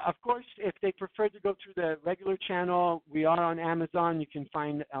 Of course, if they prefer to go through the regular channel, we are on Amazon. You can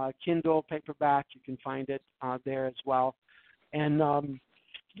find Kindle, paperback. You can find it there as well. And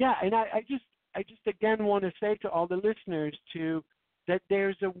and I just again want to say to all the listeners that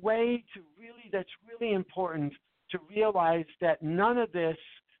there's a way to that's really important to realize that none of this,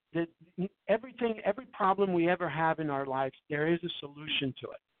 that every problem we ever have in our lives, there is a solution to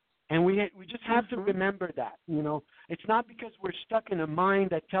it. And we just have to remember that, It's not because we're stuck in a mind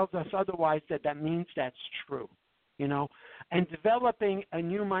that tells us otherwise that means that's true, And developing a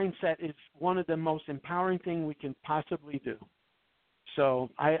new mindset is one of the most empowering things we can possibly do. So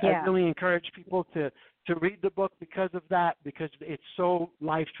I really encourage people to read the book because of that, because it's so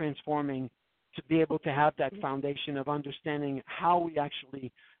life-transforming to be able to have that foundation of understanding how we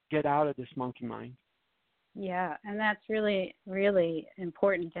actually get out of this monkey mind. Yeah, and that's really, really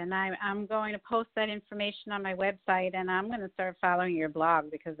important. And I'm going to post that information on my website, and I'm going to start following your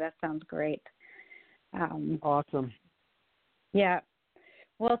blog because that sounds great. Awesome. Yeah.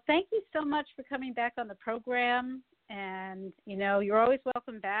 Well, thank you so much for coming back on the program. And, you're always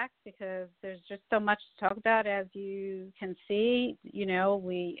welcome back because there's just so much to talk about. As you can see,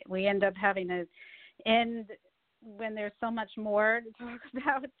 we end up having to end when there's so much more to talk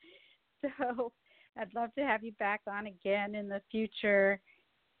about. So I'd love to have you back on again in the future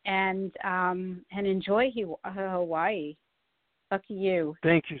and enjoy Hawaii. Lucky you.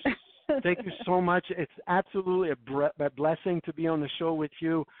 Thank you. Thank you so much. It's absolutely a blessing to be on the show with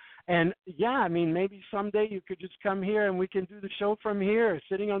you. And, maybe someday you could just come here and we can do the show from here,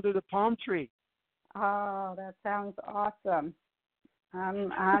 sitting under the palm tree. Oh, that sounds awesome.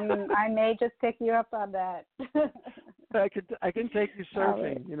 I may just pick you up on that. I can take you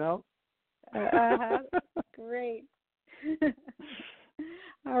surfing, Great.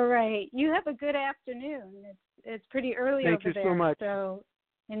 All right. You have a good afternoon. It's pretty early over there. Thank you so much. So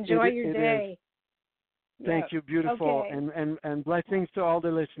enjoy your day. Thank you. Beautiful. Okay. And blessings to all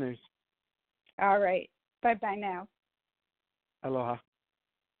the listeners. All right. Bye-bye now. Aloha.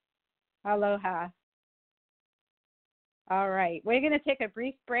 Aloha. All right. We're going to take a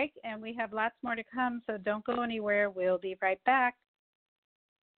brief break, and we have lots more to come, so don't go anywhere. We'll be right back.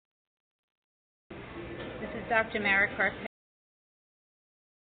 This is Dr. Mara Carpenter.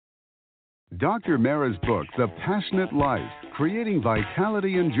 Dr. Mara's book, The Passionate Life, Creating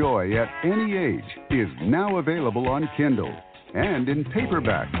Vitality and Joy at Any Age, is now available on Kindle and in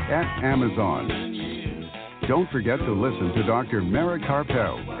paperback at Amazon. Don't forget to listen to Dr. Mara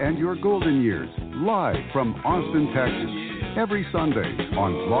Carpel and Your Golden Years live from Austin, Texas, every Sunday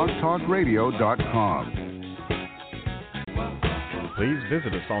on blogtalkradio.com. Please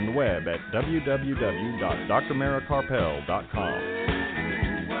visit us on the web at www.drmaracarpel.com.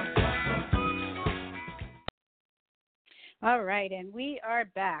 All right, and we are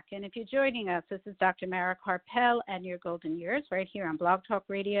back. And if you're joining us, this is Dr. Mara Carpel and Your Golden Years right here on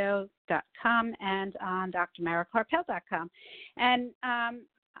blogtalkradio.com and on drmaracarpel.com. And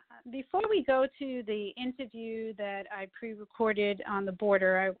before we go to the interview that I pre-recorded on the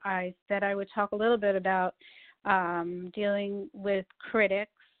border, I said I would talk a little bit about dealing with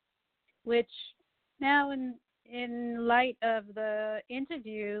critics, which now in light of the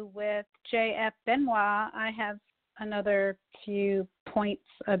interview with J.F. Benoist, I have another few points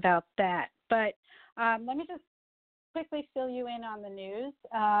about that. But let me just quickly fill you in on the news.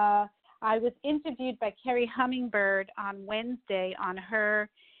 I was interviewed by Carrie Hummingbird on Wednesday on her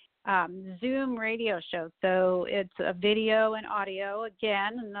Zoom radio show. So it's a video and audio.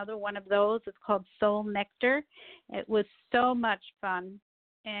 Again, another one of those. It's called Soul Nectar. It was so much fun.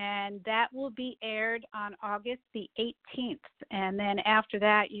 And that will be aired on August the 18th. And then after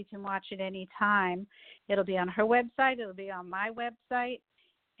that, you can watch it anytime. It'll be on her website. It'll be on my website.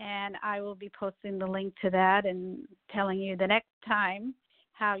 And I will be posting the link to that and telling you the next time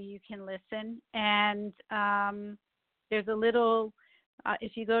how you can listen. And there's a little,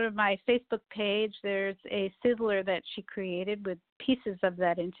 if you go to my Facebook page, there's a sizzler that she created with pieces of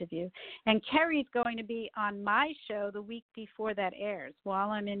that interview. And Carrie's going to be on my show the week before that airs. While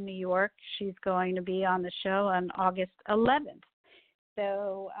I'm in New York, she's going to be on the show on August 11th.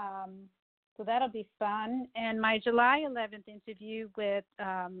 So that'll be fun. And my July 11th interview with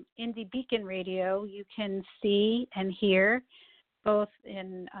Indie Beacon Radio, you can see and hear both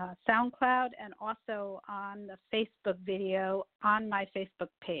in SoundCloud and also on the Facebook video on my Facebook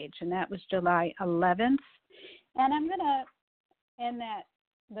page, and that was July 11th. And I'm going to end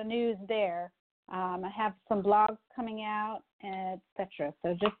the news there. I have some blogs coming out, etc.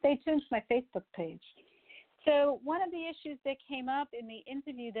 So just stay tuned to my Facebook page. So one of the issues that came up in the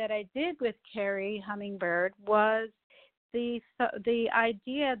interview that I did with Carrie Hummingbird was the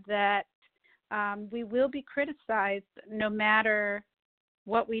idea that we will be criticized no matter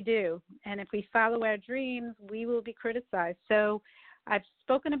what we do. And if we follow our dreams, we will be criticized. So I've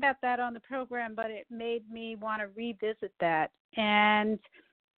spoken about that on the program, but it made me want to revisit that. And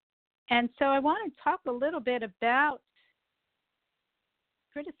so I want to talk a little bit about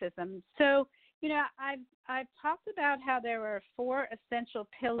criticism. So, I've talked about how there are 4 essential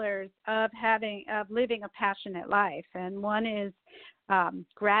pillars of living a passionate life. And one is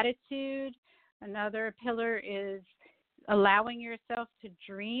gratitude. Another pillar is allowing yourself to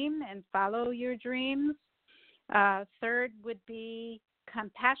dream and follow your dreams. Third would be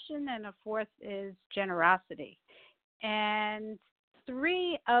compassion, and a fourth is generosity. And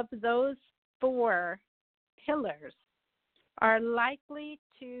 3 of those 4 pillars are likely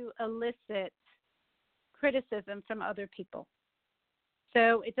to elicit criticism from other people.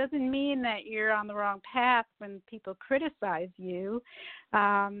 So it doesn't mean that you're on the wrong path when people criticize you,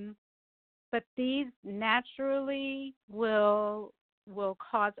 but these naturally will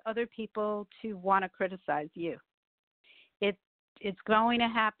cause other people to want to criticize you. It's going to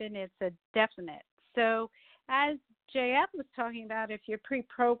happen. It's a definite. So as JF was talking about, if you're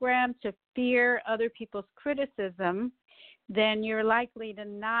pre-programmed to fear other people's criticism, then you're likely to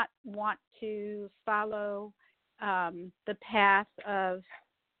not want to follow the path of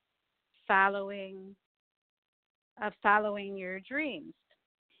following your dreams.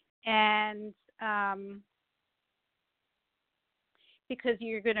 And because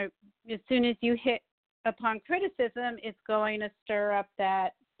you're going to, as soon as you hit upon criticism, it's going to stir up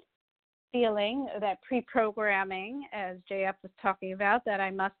that feeling, that pre-programming, as JF was talking about, that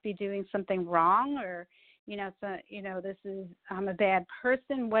I must be doing something wrong, or I'm a bad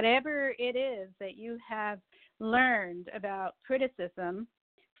person. Whatever it is that you have learned about criticism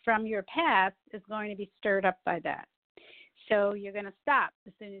from your past is going to be stirred up by that. So you're going to stop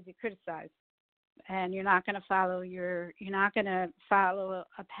as soon as you criticize, and you're not going to follow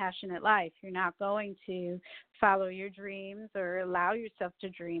a passionate life. You're not going to follow your dreams or allow yourself to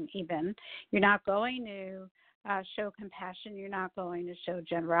dream even. You're not going to show compassion. You're not going to show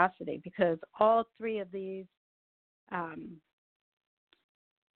generosity, because all three of these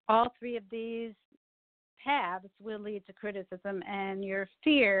paths will lead to criticism, and your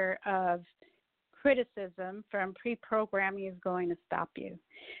fear of criticism from pre-programming is going to stop you.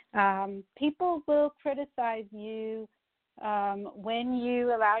 People will criticize you when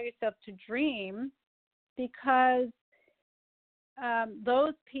you allow yourself to dream, because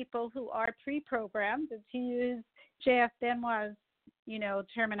those people who are pre-programmed, to use J.F. Benoist's,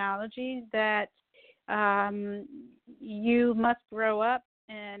 terminology, that you must grow up,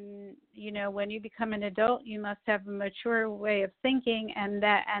 and when you become an adult, you must have a mature way of thinking, and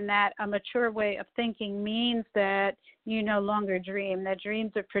that a mature way of thinking means that you no longer dream. That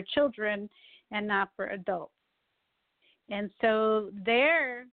dreams are for children and not for adults. And so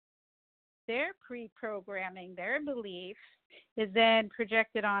their pre-programming, their belief, is then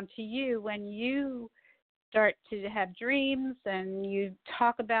projected onto you when you start to have dreams and you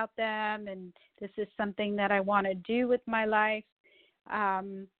talk about them, and this is something that I want to do with my life.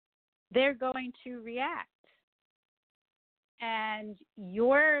 They're going to react, and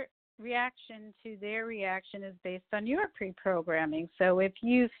your reaction to their reaction is based on your pre-programming. So if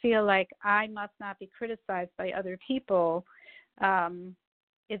you feel like I must not be criticized by other people,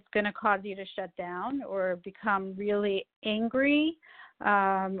 it's going to cause you to shut down or become really angry,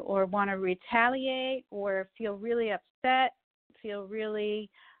 or want to retaliate, or feel really upset, feel really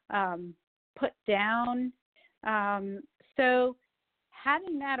put down. So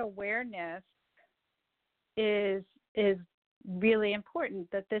having that awareness is really important,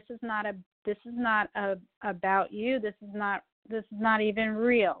 that this is not about you. This is not even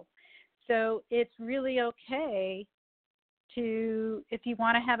real. So it's really okay to, if you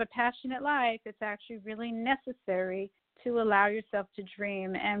want to have a passionate life, it's actually really necessary to allow yourself to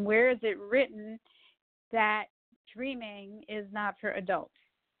dream. And where is it written that dreaming is not for adults?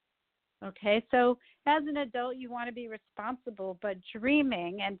 Okay, so as an adult, you want to be responsible, but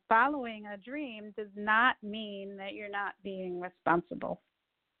dreaming and following a dream does not mean that you're not being responsible.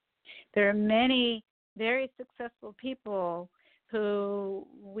 There are many very successful people who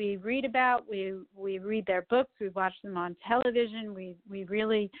we read about, we read their books, we watch them on television, we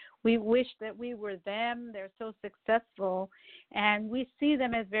wish that we were them. They're so successful, and we see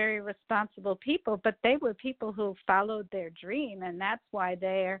them as very responsible people, but they were people who followed their dream, and that's why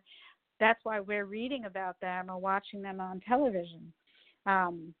we're reading about them or watching them on television.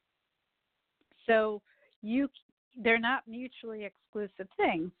 So they're not mutually exclusive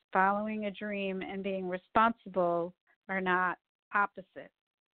things. Following a dream and being responsible are not opposite,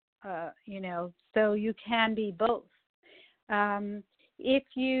 so you can be both. If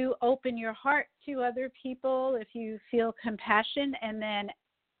you open your heart to other people, if you feel compassion and then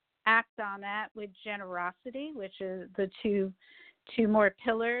act on that with generosity, which is the two more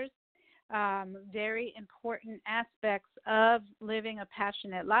pillars, very important aspects of living a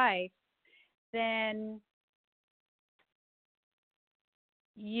passionate life, then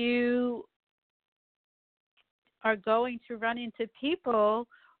you are going to run into people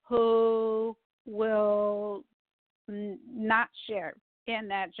who will not share in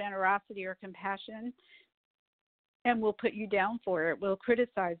that generosity or compassion and will put you down for it, will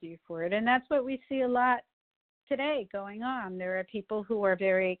criticize you for it. And that's what we see a lot today going on. There are people who are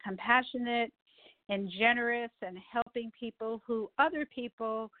very compassionate and generous and helping people who other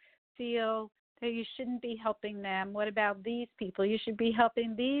people feel that you shouldn't be helping them. What about these people? You should be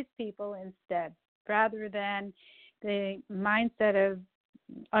helping these people instead, rather than the mindset of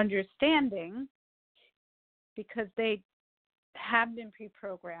understanding, because they have been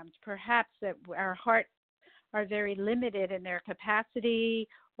pre-programmed, perhaps that our hearts are very limited in their capacity,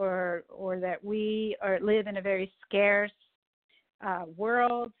 or that we live in a very scarce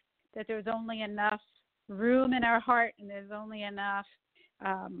world, that there's only enough room in our heart and there's only enough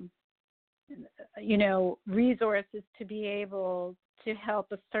resources to be able to help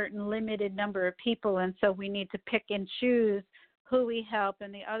a certain limited number of people, and so we need to pick and choose who we help,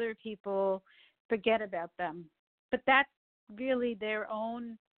 and the other people forget about them. But that's really their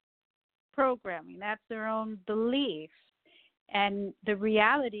own programming. That's their own belief. And the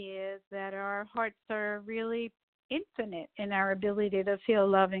reality is that our hearts are really infinite in our ability to feel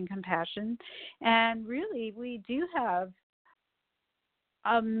love and compassion. And really, we do have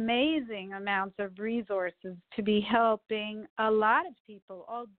amazing amounts of resources to be helping a lot of people,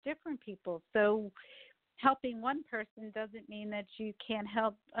 all different people. So helping one person doesn't mean that you can't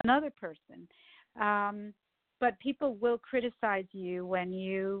help another person. But people will criticize you when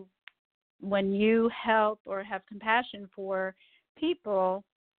you help or have compassion for people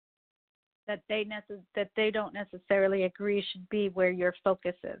that they don't necessarily agree should be where your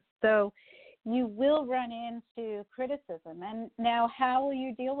focus is. So you will run into criticism. And now, how will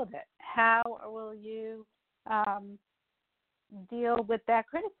you deal with it? How will you deal with that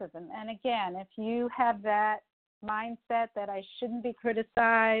criticism? And again, if you have that mindset that I shouldn't be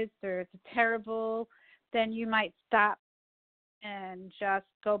criticized or it's terrible, then you might stop and just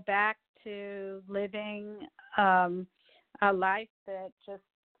go back to living a life that just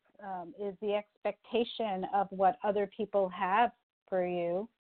is the expectation of what other people have for you.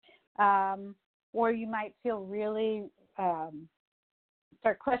 Or you might feel really,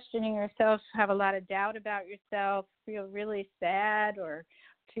 start questioning yourself, have a lot of doubt about yourself, feel really sad or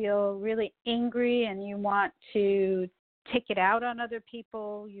feel really angry, and you want to take it out on other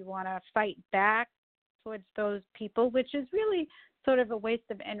people. You want to fight back towards those people, which is really sort of a waste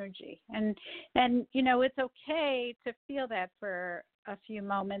of energy. And it's okay to feel that for a few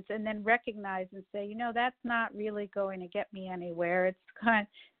moments and then recognize and say, that's not really going to get me anywhere. It's kind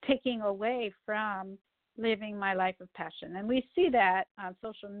of taking away from living my life of passion. And we see that on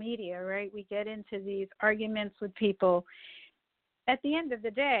social media, right? We get into these arguments with people. At the end of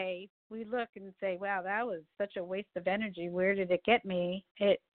the day, we look and say, wow, that was such a waste of energy. Where did it get me?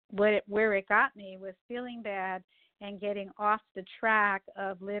 Where it got me was feeling bad and getting off the track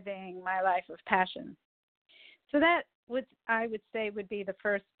of living my life of passion. So that I would say would be the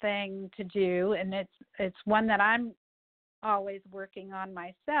first thing to do, and it's one that I'm always working on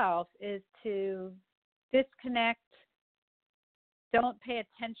myself, is to disconnect. Don't pay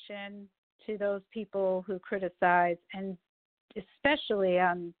attention to those people who criticize, and especially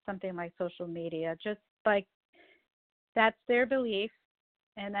on something like social media. Just like, that's their belief,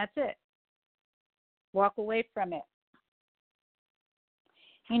 and that's it. Walk away from it.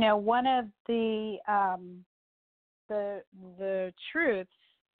 One of the truths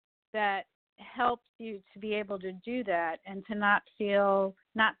that helps you to be able to do that and to not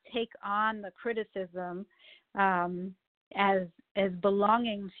take on the criticism as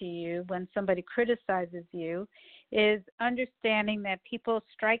belonging to you when somebody criticizes you, is understanding that people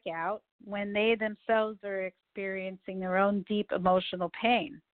strike out when they themselves are experiencing their own deep emotional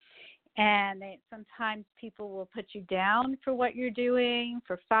pain. And sometimes people will put you down for what you're doing,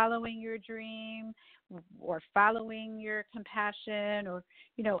 for following your dream or following your compassion or,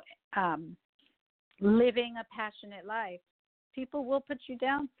 living a passionate life. People will put you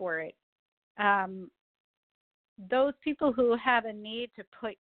down for it. Those people who have a need to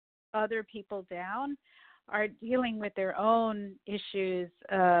put other people down are dealing with their own issues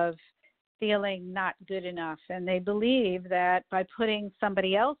of feeling not good enough, and they believe that by putting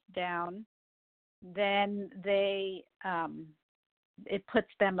somebody else down, then it puts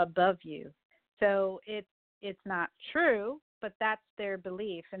them above you. So it's not true, but that's their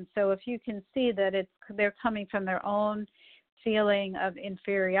belief. And so if you can see that they're coming from their own feeling of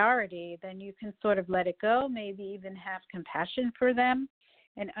inferiority, then you can sort of let it go, maybe even have compassion for them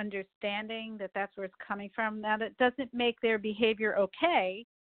and understanding that that's where it's coming from. Now, that doesn't make their behavior okay,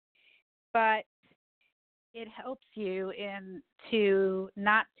 but it helps you to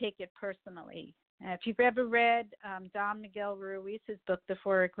not take it personally. If you've ever read Don Miguel Ruiz's book, The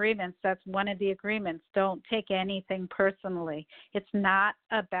Four Agreements, that's one of the agreements. Don't take anything personally. It's not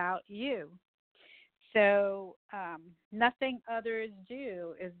about you. So nothing others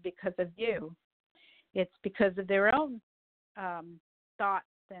do is because of you. It's because of their own thoughts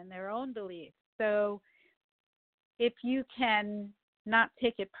and their own beliefs. So if you can not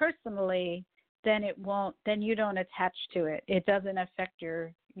take it personally, then you don't attach to it. It doesn't affect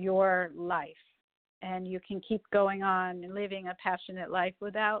your life. And you can keep going on and living a passionate life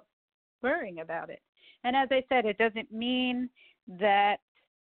without worrying about it. And as I said, it doesn't mean that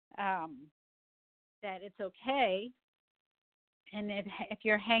that it's okay. And if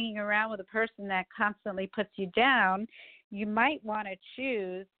you're hanging around with a person that constantly puts you down, you might want to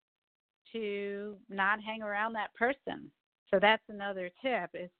choose to not hang around that person. So that's another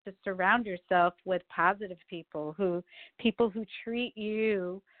tip, is to surround yourself with positive people who treat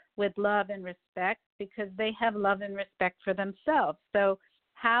you with love and respect, because they have love and respect for themselves. So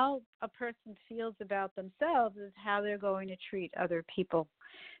how a person feels about themselves is how they're going to treat other people.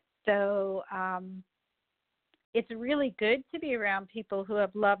 So it's really good to be around people who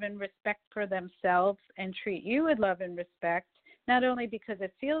have love and respect for themselves and treat you with love and respect, not only because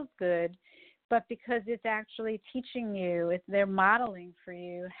it feels good, but because it's actually teaching you, they're modeling for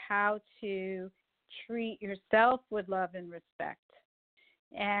you how to treat yourself with love and respect.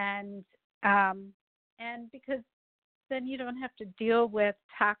 And because then you don't have to deal with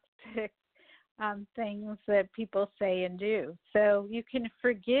toxic things that people say and do. So you can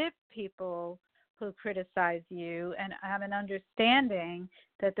forgive people who criticize you and have an understanding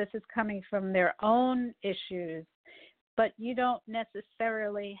that this is coming from their own issues, but you don't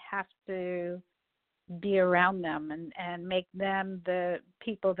necessarily have to be around them and make them the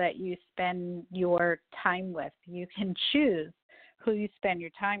people that you spend your time with. You can choose who you spend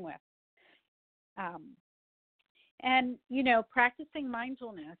your time with. And, practicing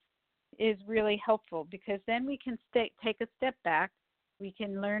mindfulness is really helpful, because then we can take a step back. We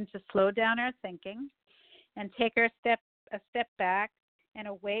can learn to slow down our thinking and take a step back and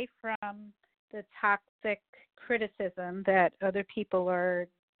away from the toxic criticism that other people are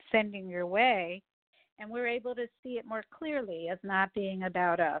sending your way. And we're able to see it more clearly as not being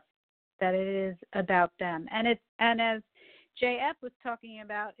about us, that it is about them. And as JF was talking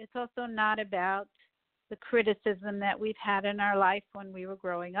about, it's also not about the criticism that we've had in our life when we were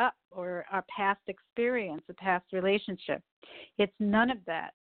growing up, or our past experience, a past relationship. It's none of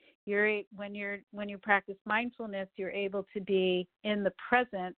that. When you practice mindfulness, you're able to be in the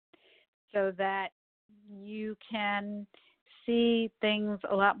present, so that you can see things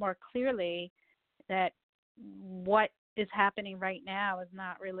a lot more clearly, that what is happening right now is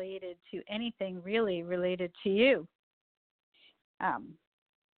not related to anything really related to you.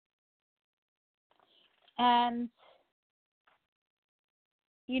 And,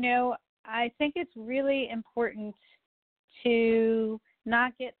 I think it's really important to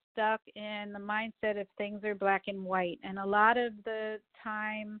not get stuck in the mindset of things are black and white. And a lot of the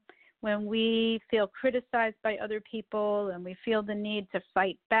time when we feel criticized by other people and we feel the need to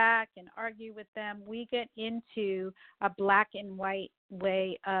fight back and argue with them, we get into a black and white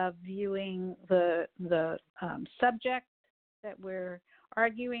way of viewing the subject that we're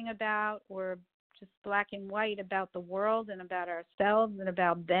arguing about, or just black and white about the world and about ourselves and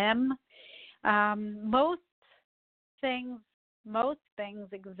about them. Most things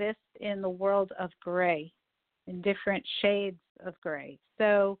exist in the world of gray, in different shades of gray.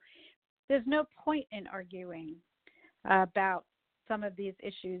 So there's no point in arguing about some of these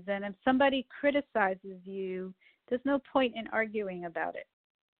issues. And if somebody criticizes you, there's no point in arguing about it.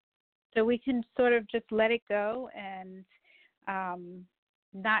 so we can sort of just let it go and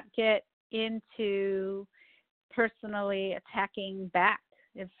not get into personally attacking back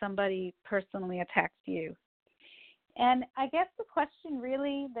if somebody personally attacks you. And I guess the question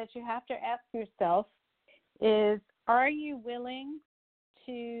really that you have to ask yourself is, are you willing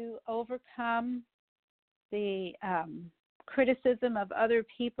to overcome the criticism of other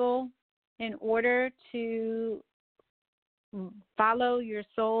people in order to follow your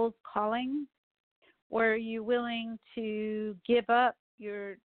soul's calling? Or are you willing to give up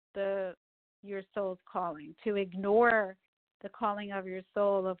your soul's calling, to ignore the calling of your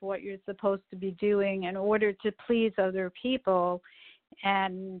soul of what you're supposed to be doing in order to please other people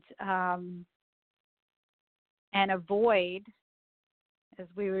and avoid, as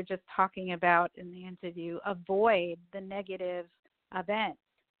we were just talking about in the interview, avoid the negative events,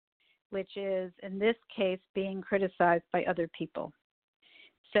 which is, in this case, being criticized by other people.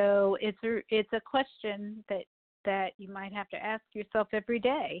 So it's a question that you might have to ask yourself every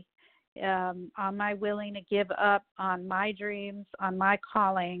day. Am I willing to give up on my dreams, on my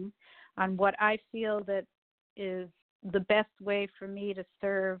calling, on what I feel that is the best way for me to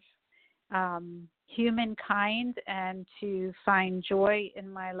serve humankind and to find joy in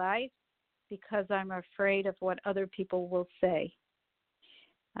my life, because I'm afraid of what other people will say?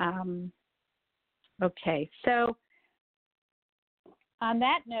 Okay, so on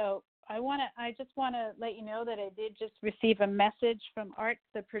that note, I just want to let you know that I did just receive a message from Art,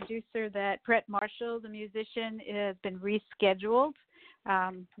 the producer, that Brett Marshall, the musician, has been rescheduled.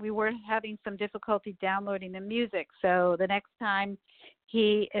 We were having some difficulty downloading the music, so the next time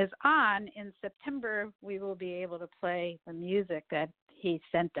he is on in September, we will be able to play the music that he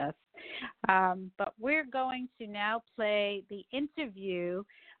sent us. But we're going to now play the interview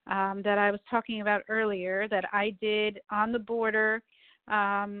that I was talking about earlier that I did on the border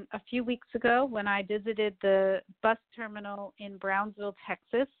a few weeks ago when I visited the bus terminal in Brownsville,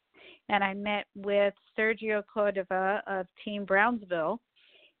 Texas, and I met with Sergio Cordova of Team Brownsville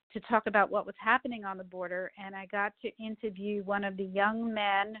to talk about what was happening on the border, and I got to interview one of the young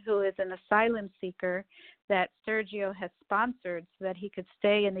men who is an asylum seeker that Sergio has sponsored so that he could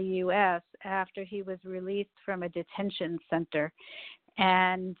stay in the U.S. after he was released from a detention center.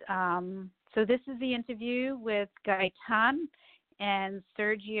 And so this is the interview with Gaetan, and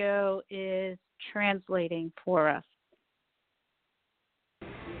Sergio is translating for us.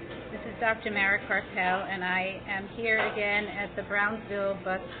 This is Dr. Mara Carpel, and I am here again at the Brownsville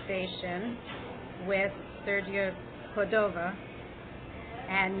bus station with Sergio Cordova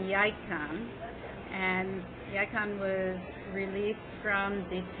and Gaetan. And Gaetan was released from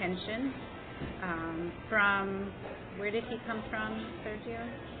detention. From, where did he come from, Sergio?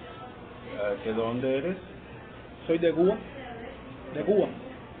 ¿De dónde eres? Soy de Cuba. De Cuba.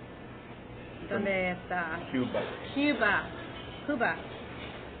 ¿Dónde está? Cuba. Cuba.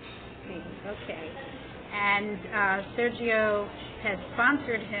 Okay. And Sergio has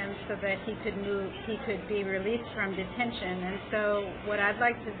sponsored him so that he could be released from detention. And so what I'd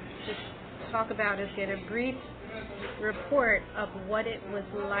like to just talk about is get a brief report of what it was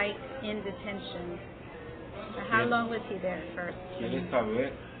like in detention. How long was he there first? ¿Quieres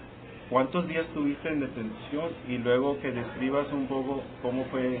saber cuántos días estuviste en detención y luego que describas un poco cómo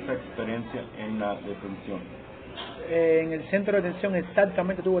fue esa experiencia en la detención? En el centro de detención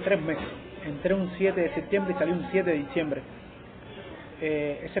exactamente tuve 3 meses. Entré un 7 de septiembre y salí un 7 de diciembre.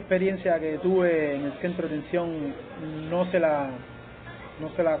 Esa experiencia que tuve en el centro de detención no se la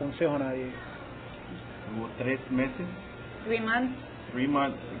aconsejo a nadie. Hubo 3 meses. 3 months? 3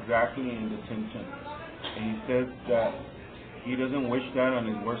 months exactly in detention. And he says that he doesn't wish that on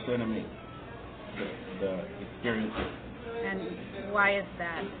his worst enemy, the experience. And why is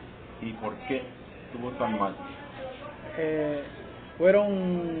that? ¿Y por qué estuvo tan mal?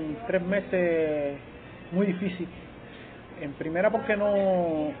 Fueron 3 meses muy difíciles. En primera porque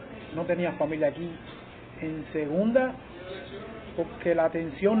no tenía familia aquí. En segunda porque la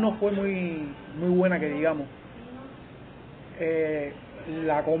atención no fue muy buena, que digamos.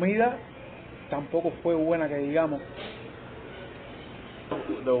 La comida tampoco fue buena, que digamos.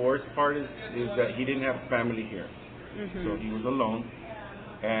 The worst part is that he didn't have family here. Mm-hmm. So he was alone,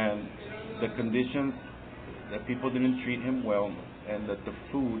 and the conditions, that people didn't treat him well, and that the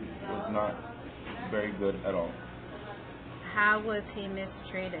food was not very good at all. How was he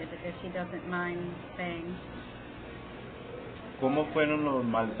mistreated, if he doesn't mind saying? ¿Cómo fueron los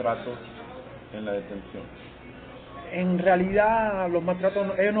maltratos en la detención? En realidad los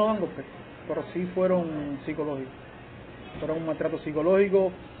maltratos, ellos no dan golpes, pero sí fueron psicológicos. Fueron un maltrato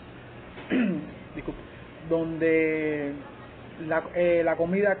psicológico, disculpe, donde la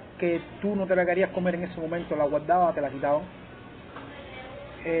comida que tú no te la querías comer en ese momento, la guardabas, te la quitaban.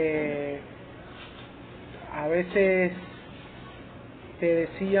 A veces te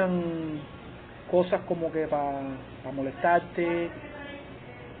decían cosas como que para molestarte,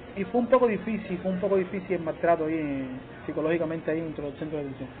 y fue un poco difícil el maltrato ahí, psicológicamente ahí dentro del centro de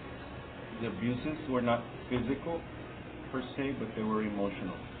detención. The abuses were not physical per se, but they were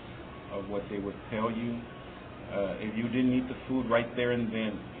emotional, of what they would tell you. If you didn't eat the food right there and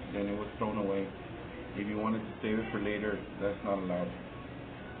then it was thrown away. If you wanted to save it for later, that's not allowed.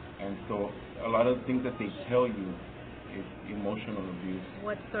 And so a lot of the things that they tell you is emotional abuse.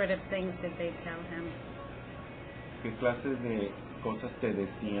 What sort of things did they tell him? ¿Qué clases de cosas te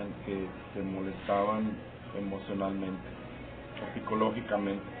decían que te molestaban emocionalmente o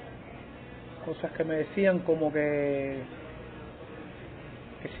psicológicamente? Cosas que me decían como que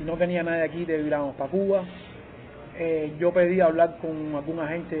si no tenía nada aquí te virábamos para Cuba. Yo pedí hablar con algún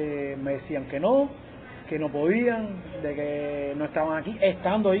agente, me decían que no podían, de que no estaban aquí,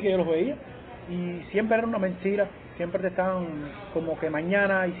 estando ahí que yo los veía, y siempre era una mentira, siempre te estaban como que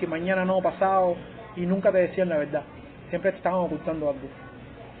mañana, y si mañana no, pasado, y nunca te decían la verdad, siempre te estaban ocultando algo.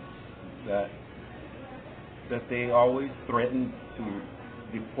 That they always threatened to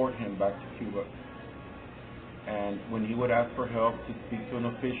deport him back to Cuba. And when he would ask for help to speak to an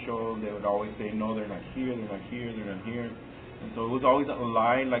official, they would always say, no, they're not here, they're not here, they're not here. And so it was always a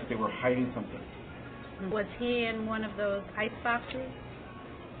lie, like they were hiding something. Was he in one of those ice boxes?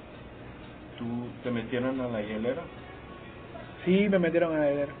 ¿Tú te metieron a la hielera? Sí, me metieron a la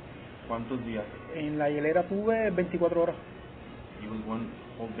hielera. ¿Cuántos días? En la hielera tuve 24 horas. It was one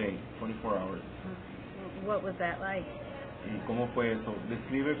whole day, 24 hours. What was that like? ¿Y cómo fue eso?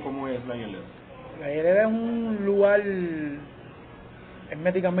 Describe cómo es la hielera. La hielera es un lugar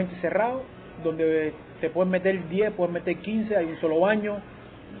herméticamente cerrado, donde te puedes meter 10, puedes meter 15, hay un solo baño,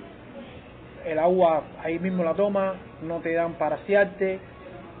 el agua ahí mismo la tomas, no te dan para asearte,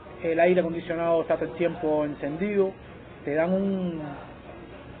 el aire acondicionado está todo el tiempo encendido, te dan un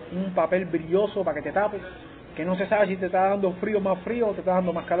papel brilloso para que te tapes, que no se sabe si te está dando frío más frío o te está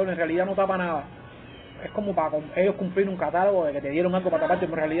dando más calor, en realidad no tapa nada. Es como para ellos cumplir un catálogo de que te dieron algo para taparte,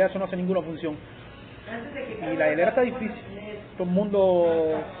 pero en realidad eso no hace ninguna función. Y la hilera está difícil, todo el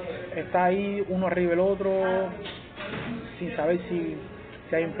mundo está ahí uno arriba del otro, sin saber si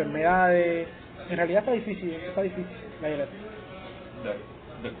hay enfermedades. En realidad está difícil la hilera.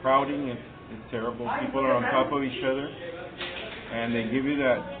 The crowding is terrible. People are on top of each other, and they give you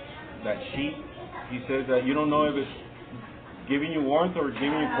that sheet. He says that you don't know if it's giving you warmth or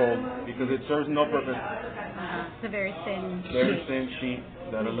giving you cold, because it serves no purpose. It's a very thin sheet,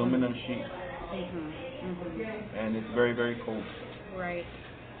 that aluminum sheet. And it's very, very cold. Right.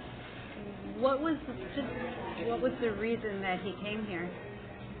 What was the reason that he came here?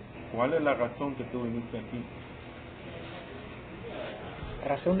 ¿Cuál es la razón que tú viniste aquí? La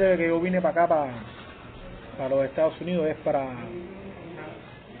razón de que yo vine para acá, para los Estados Unidos, es para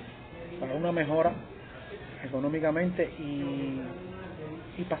una mejora económicamente y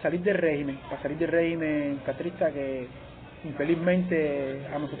para salir del régimen castrista que infelizmente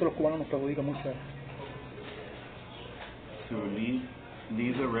a nosotros los cubanos nos perjudica mucho. To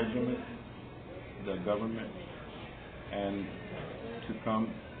leave the regiment, the government, and to come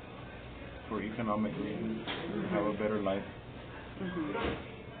for economic reasons, to have a better life.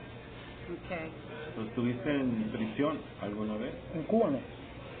 Okay. So, ¿estuviste en prisión alguna vez? En Cuba no.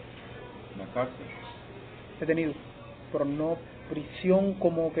 ¿En la cárcel? He tenido, pero no prisión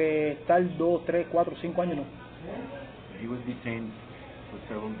como que estar 2, 3, 4, 5 años no. He was detained for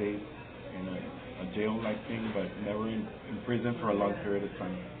several days in a jail-like thing, but never in prison for a long period of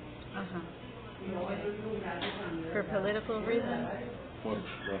time. For political reasons? Por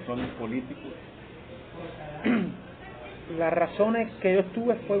razones políticas. Las razones que yo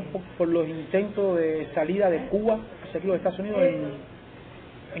estuve fue por los intentos de salida de Cuba hacia aquí los Estados Unidos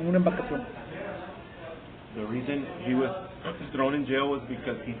en una embarcación. The reason he was thrown in jail was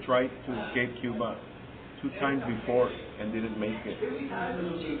because he tried to escape Cuba 2 times before and didn't make it.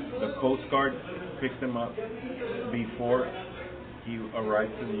 The Coast Guard picked him up before he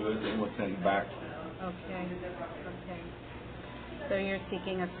arrived to the U.S. and was sent back. Okay. So you're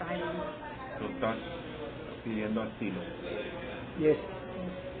seeking asylum. So estás pidiendo asilo. Yes.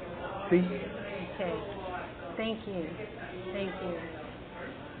 Sí. Okay. Thank you.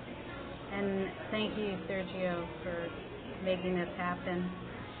 And thank you, Sergio, for making this happen.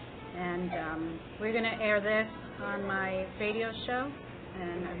 And we're going to air this on my radio show.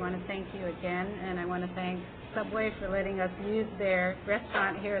 And I want to thank you again. And I want to thank Subway for letting us use their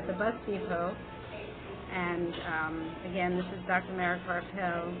restaurant here at the bus depot. And again, this is Dr. Mara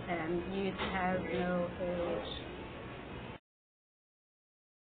Carpel, and youth has no age.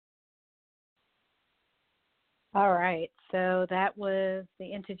 All right, so that was the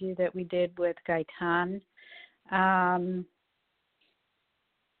interview that we did with Gaitan.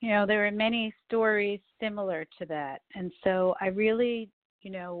 There are many stories similar to that. And so I really,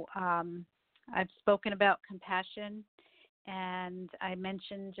 I've spoken about compassion, and I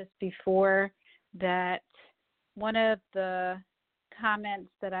mentioned just before that one of the comments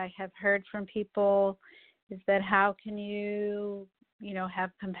that I have heard from people is that how can you,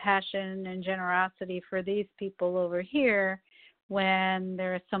 have compassion and generosity for these people over here when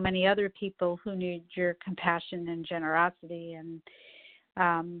there are so many other people who need your compassion and generosity? And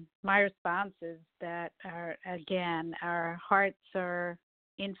my response is that, our hearts are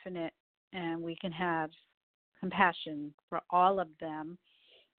infinite, and we can have compassion for all of them,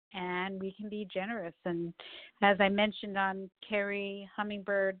 and we can be generous. And as I mentioned on Carrie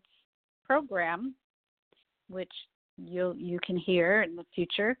Hummingbird's program, which you can hear in the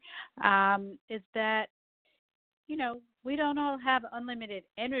future, is that, we don't all have unlimited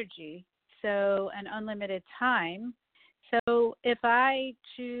energy, and unlimited time. So if I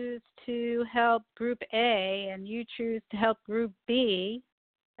choose to help Group A and you choose to help Group B,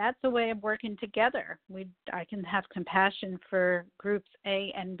 that's a way of working together. I can have compassion for Groups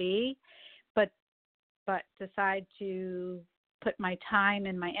A and B, but decide to put my time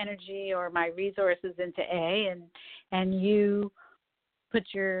and my energy or my resources into A, and you put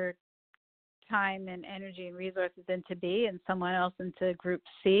your time and energy and resources into B, and someone else into Group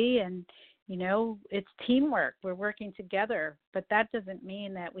C, and it's teamwork. We're working together, but that doesn't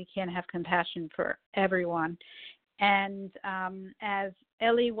mean that we can't have compassion for everyone. And as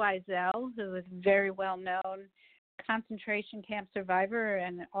Elie Wiesel, who is a very well-known concentration camp survivor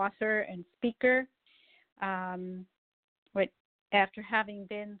and author and speaker, after having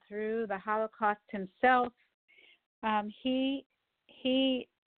been through the Holocaust himself, he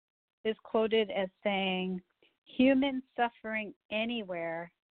is quoted as saying, "Human suffering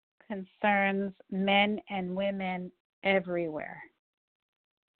anywhere concerns men and women everywhere."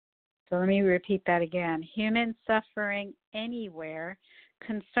 So let me repeat that again. Human suffering anywhere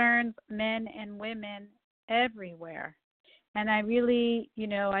concerns men and women everywhere. And I really,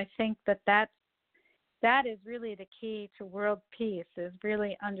 I think that is really the key to world peace, is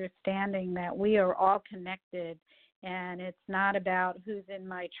really understanding that we are all connected, and it's not about who's in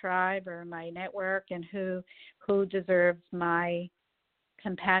my tribe or my network and who deserves my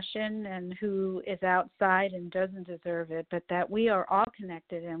compassion and who is outside and doesn't deserve it, but that we are all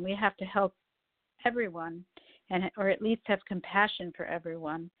connected, and we have to help everyone, or at least have compassion for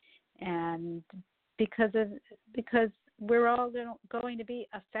everyone, and because we're all going to be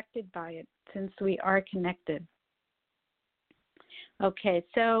affected by it since we are connected. Okay,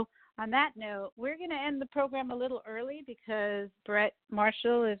 so on that note, we're going to end the program a little early because Brett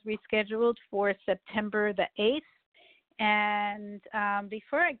Marshall is rescheduled for September the 8th. And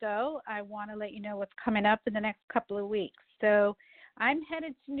before I go, I want to let you know what's coming up in the next couple of weeks. So I'm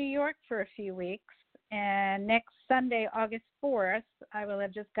headed to New York for a few weeks, and next Sunday, August 4th, I will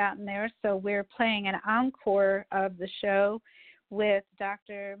have just gotten there. So we're playing an encore of the show with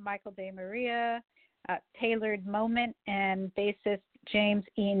Dr. Michael De Maria, Tailored Moment, and bassist James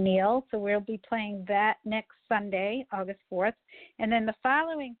E. Neal. So we'll be playing that next Sunday, August 4th. And then the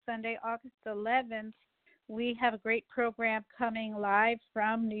following Sunday, August 11th, we have a great program coming live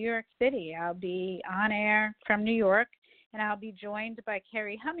from New York City. I'll be on air from New York, and I'll be joined by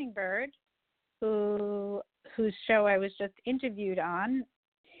Carrie Hummingbird, whose show I was just interviewed on,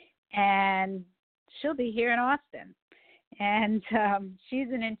 and she'll be here in Austin. And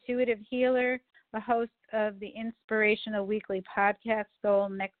she's an intuitive healer, the host of the inspirational weekly podcast Soul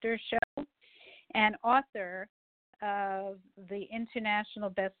Nectar Show, and author of the international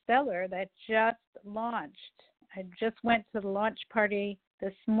bestseller that just launched. I just went to the launch party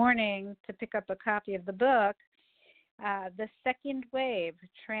this morning to pick up a copy of the book, The Second Wave,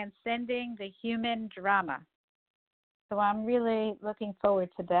 Transcending the Human Drama. So I'm really looking forward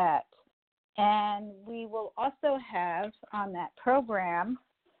to that. And we will also have on that program,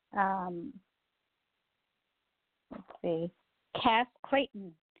 Cass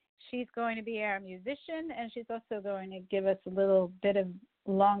Clayton. She's going to be our musician, and she's also going to give us a little bit of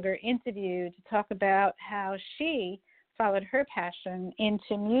longer interview to talk about how she followed her passion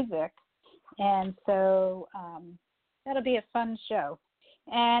into music. And so that'll be a fun show.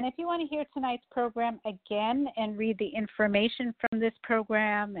 And if you want to hear tonight's program again and read the information from this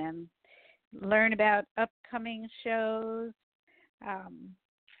program and learn about upcoming shows,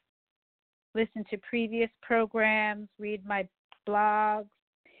 listen to previous programs, read my blogs,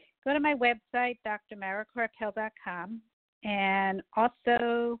 go to my website, drmarakarpel.com, and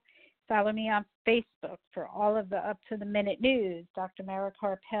also follow me on Facebook for all of the up-to-the-minute news, Dr. Mara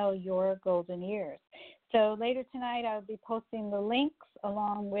Karpel, Your Golden Years. So later tonight I'll be posting the links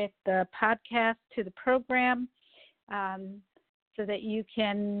along with the podcast to the program so that you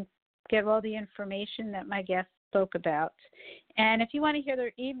can get all the information that my guests spoke about. And if you want to hear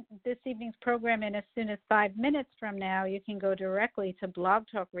this evening's program in as soon as 5 minutes from now, you can go directly to Blog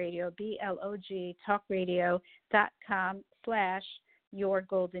Talk Radio, BLOG, talkradio.com/Your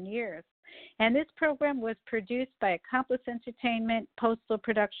Golden Years. And this program was produced by Accomplice Entertainment, Postal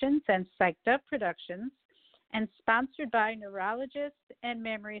Productions, and Psyched Up Productions, and sponsored by neurologist and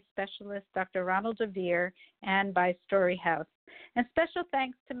memory specialist Dr. Ronald DeVere and by Storyhouse. And special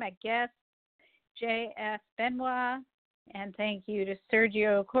thanks to my guests, J.F. Benoist, and thank you to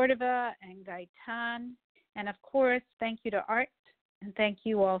Sergio Cordova and Gaitan. And, of course, thank you to Art, and thank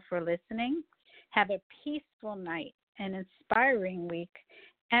you all for listening. Have a peaceful night, an inspiring week.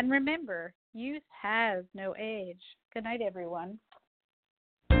 And remember, youth has no age. Good night, everyone.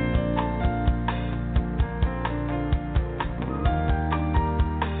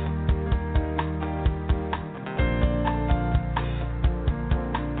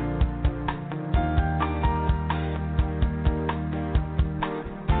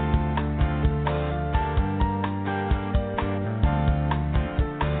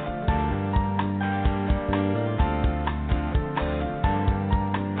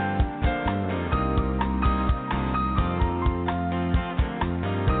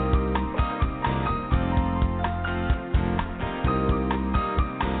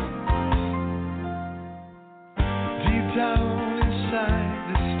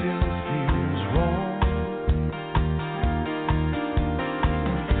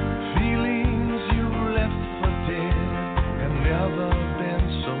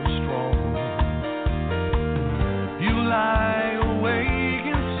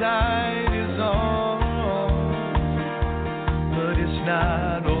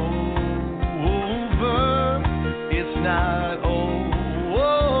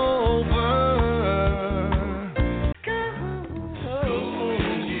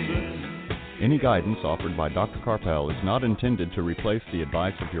 Any guidance offered by Dr. Karpel is not intended to replace the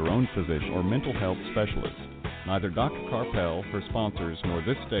advice of your own physician or mental health specialist. Neither Dr. Karpel, her sponsors, nor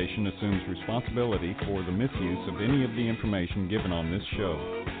this station assumes responsibility for the misuse of any of the information given on this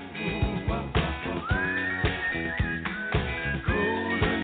show.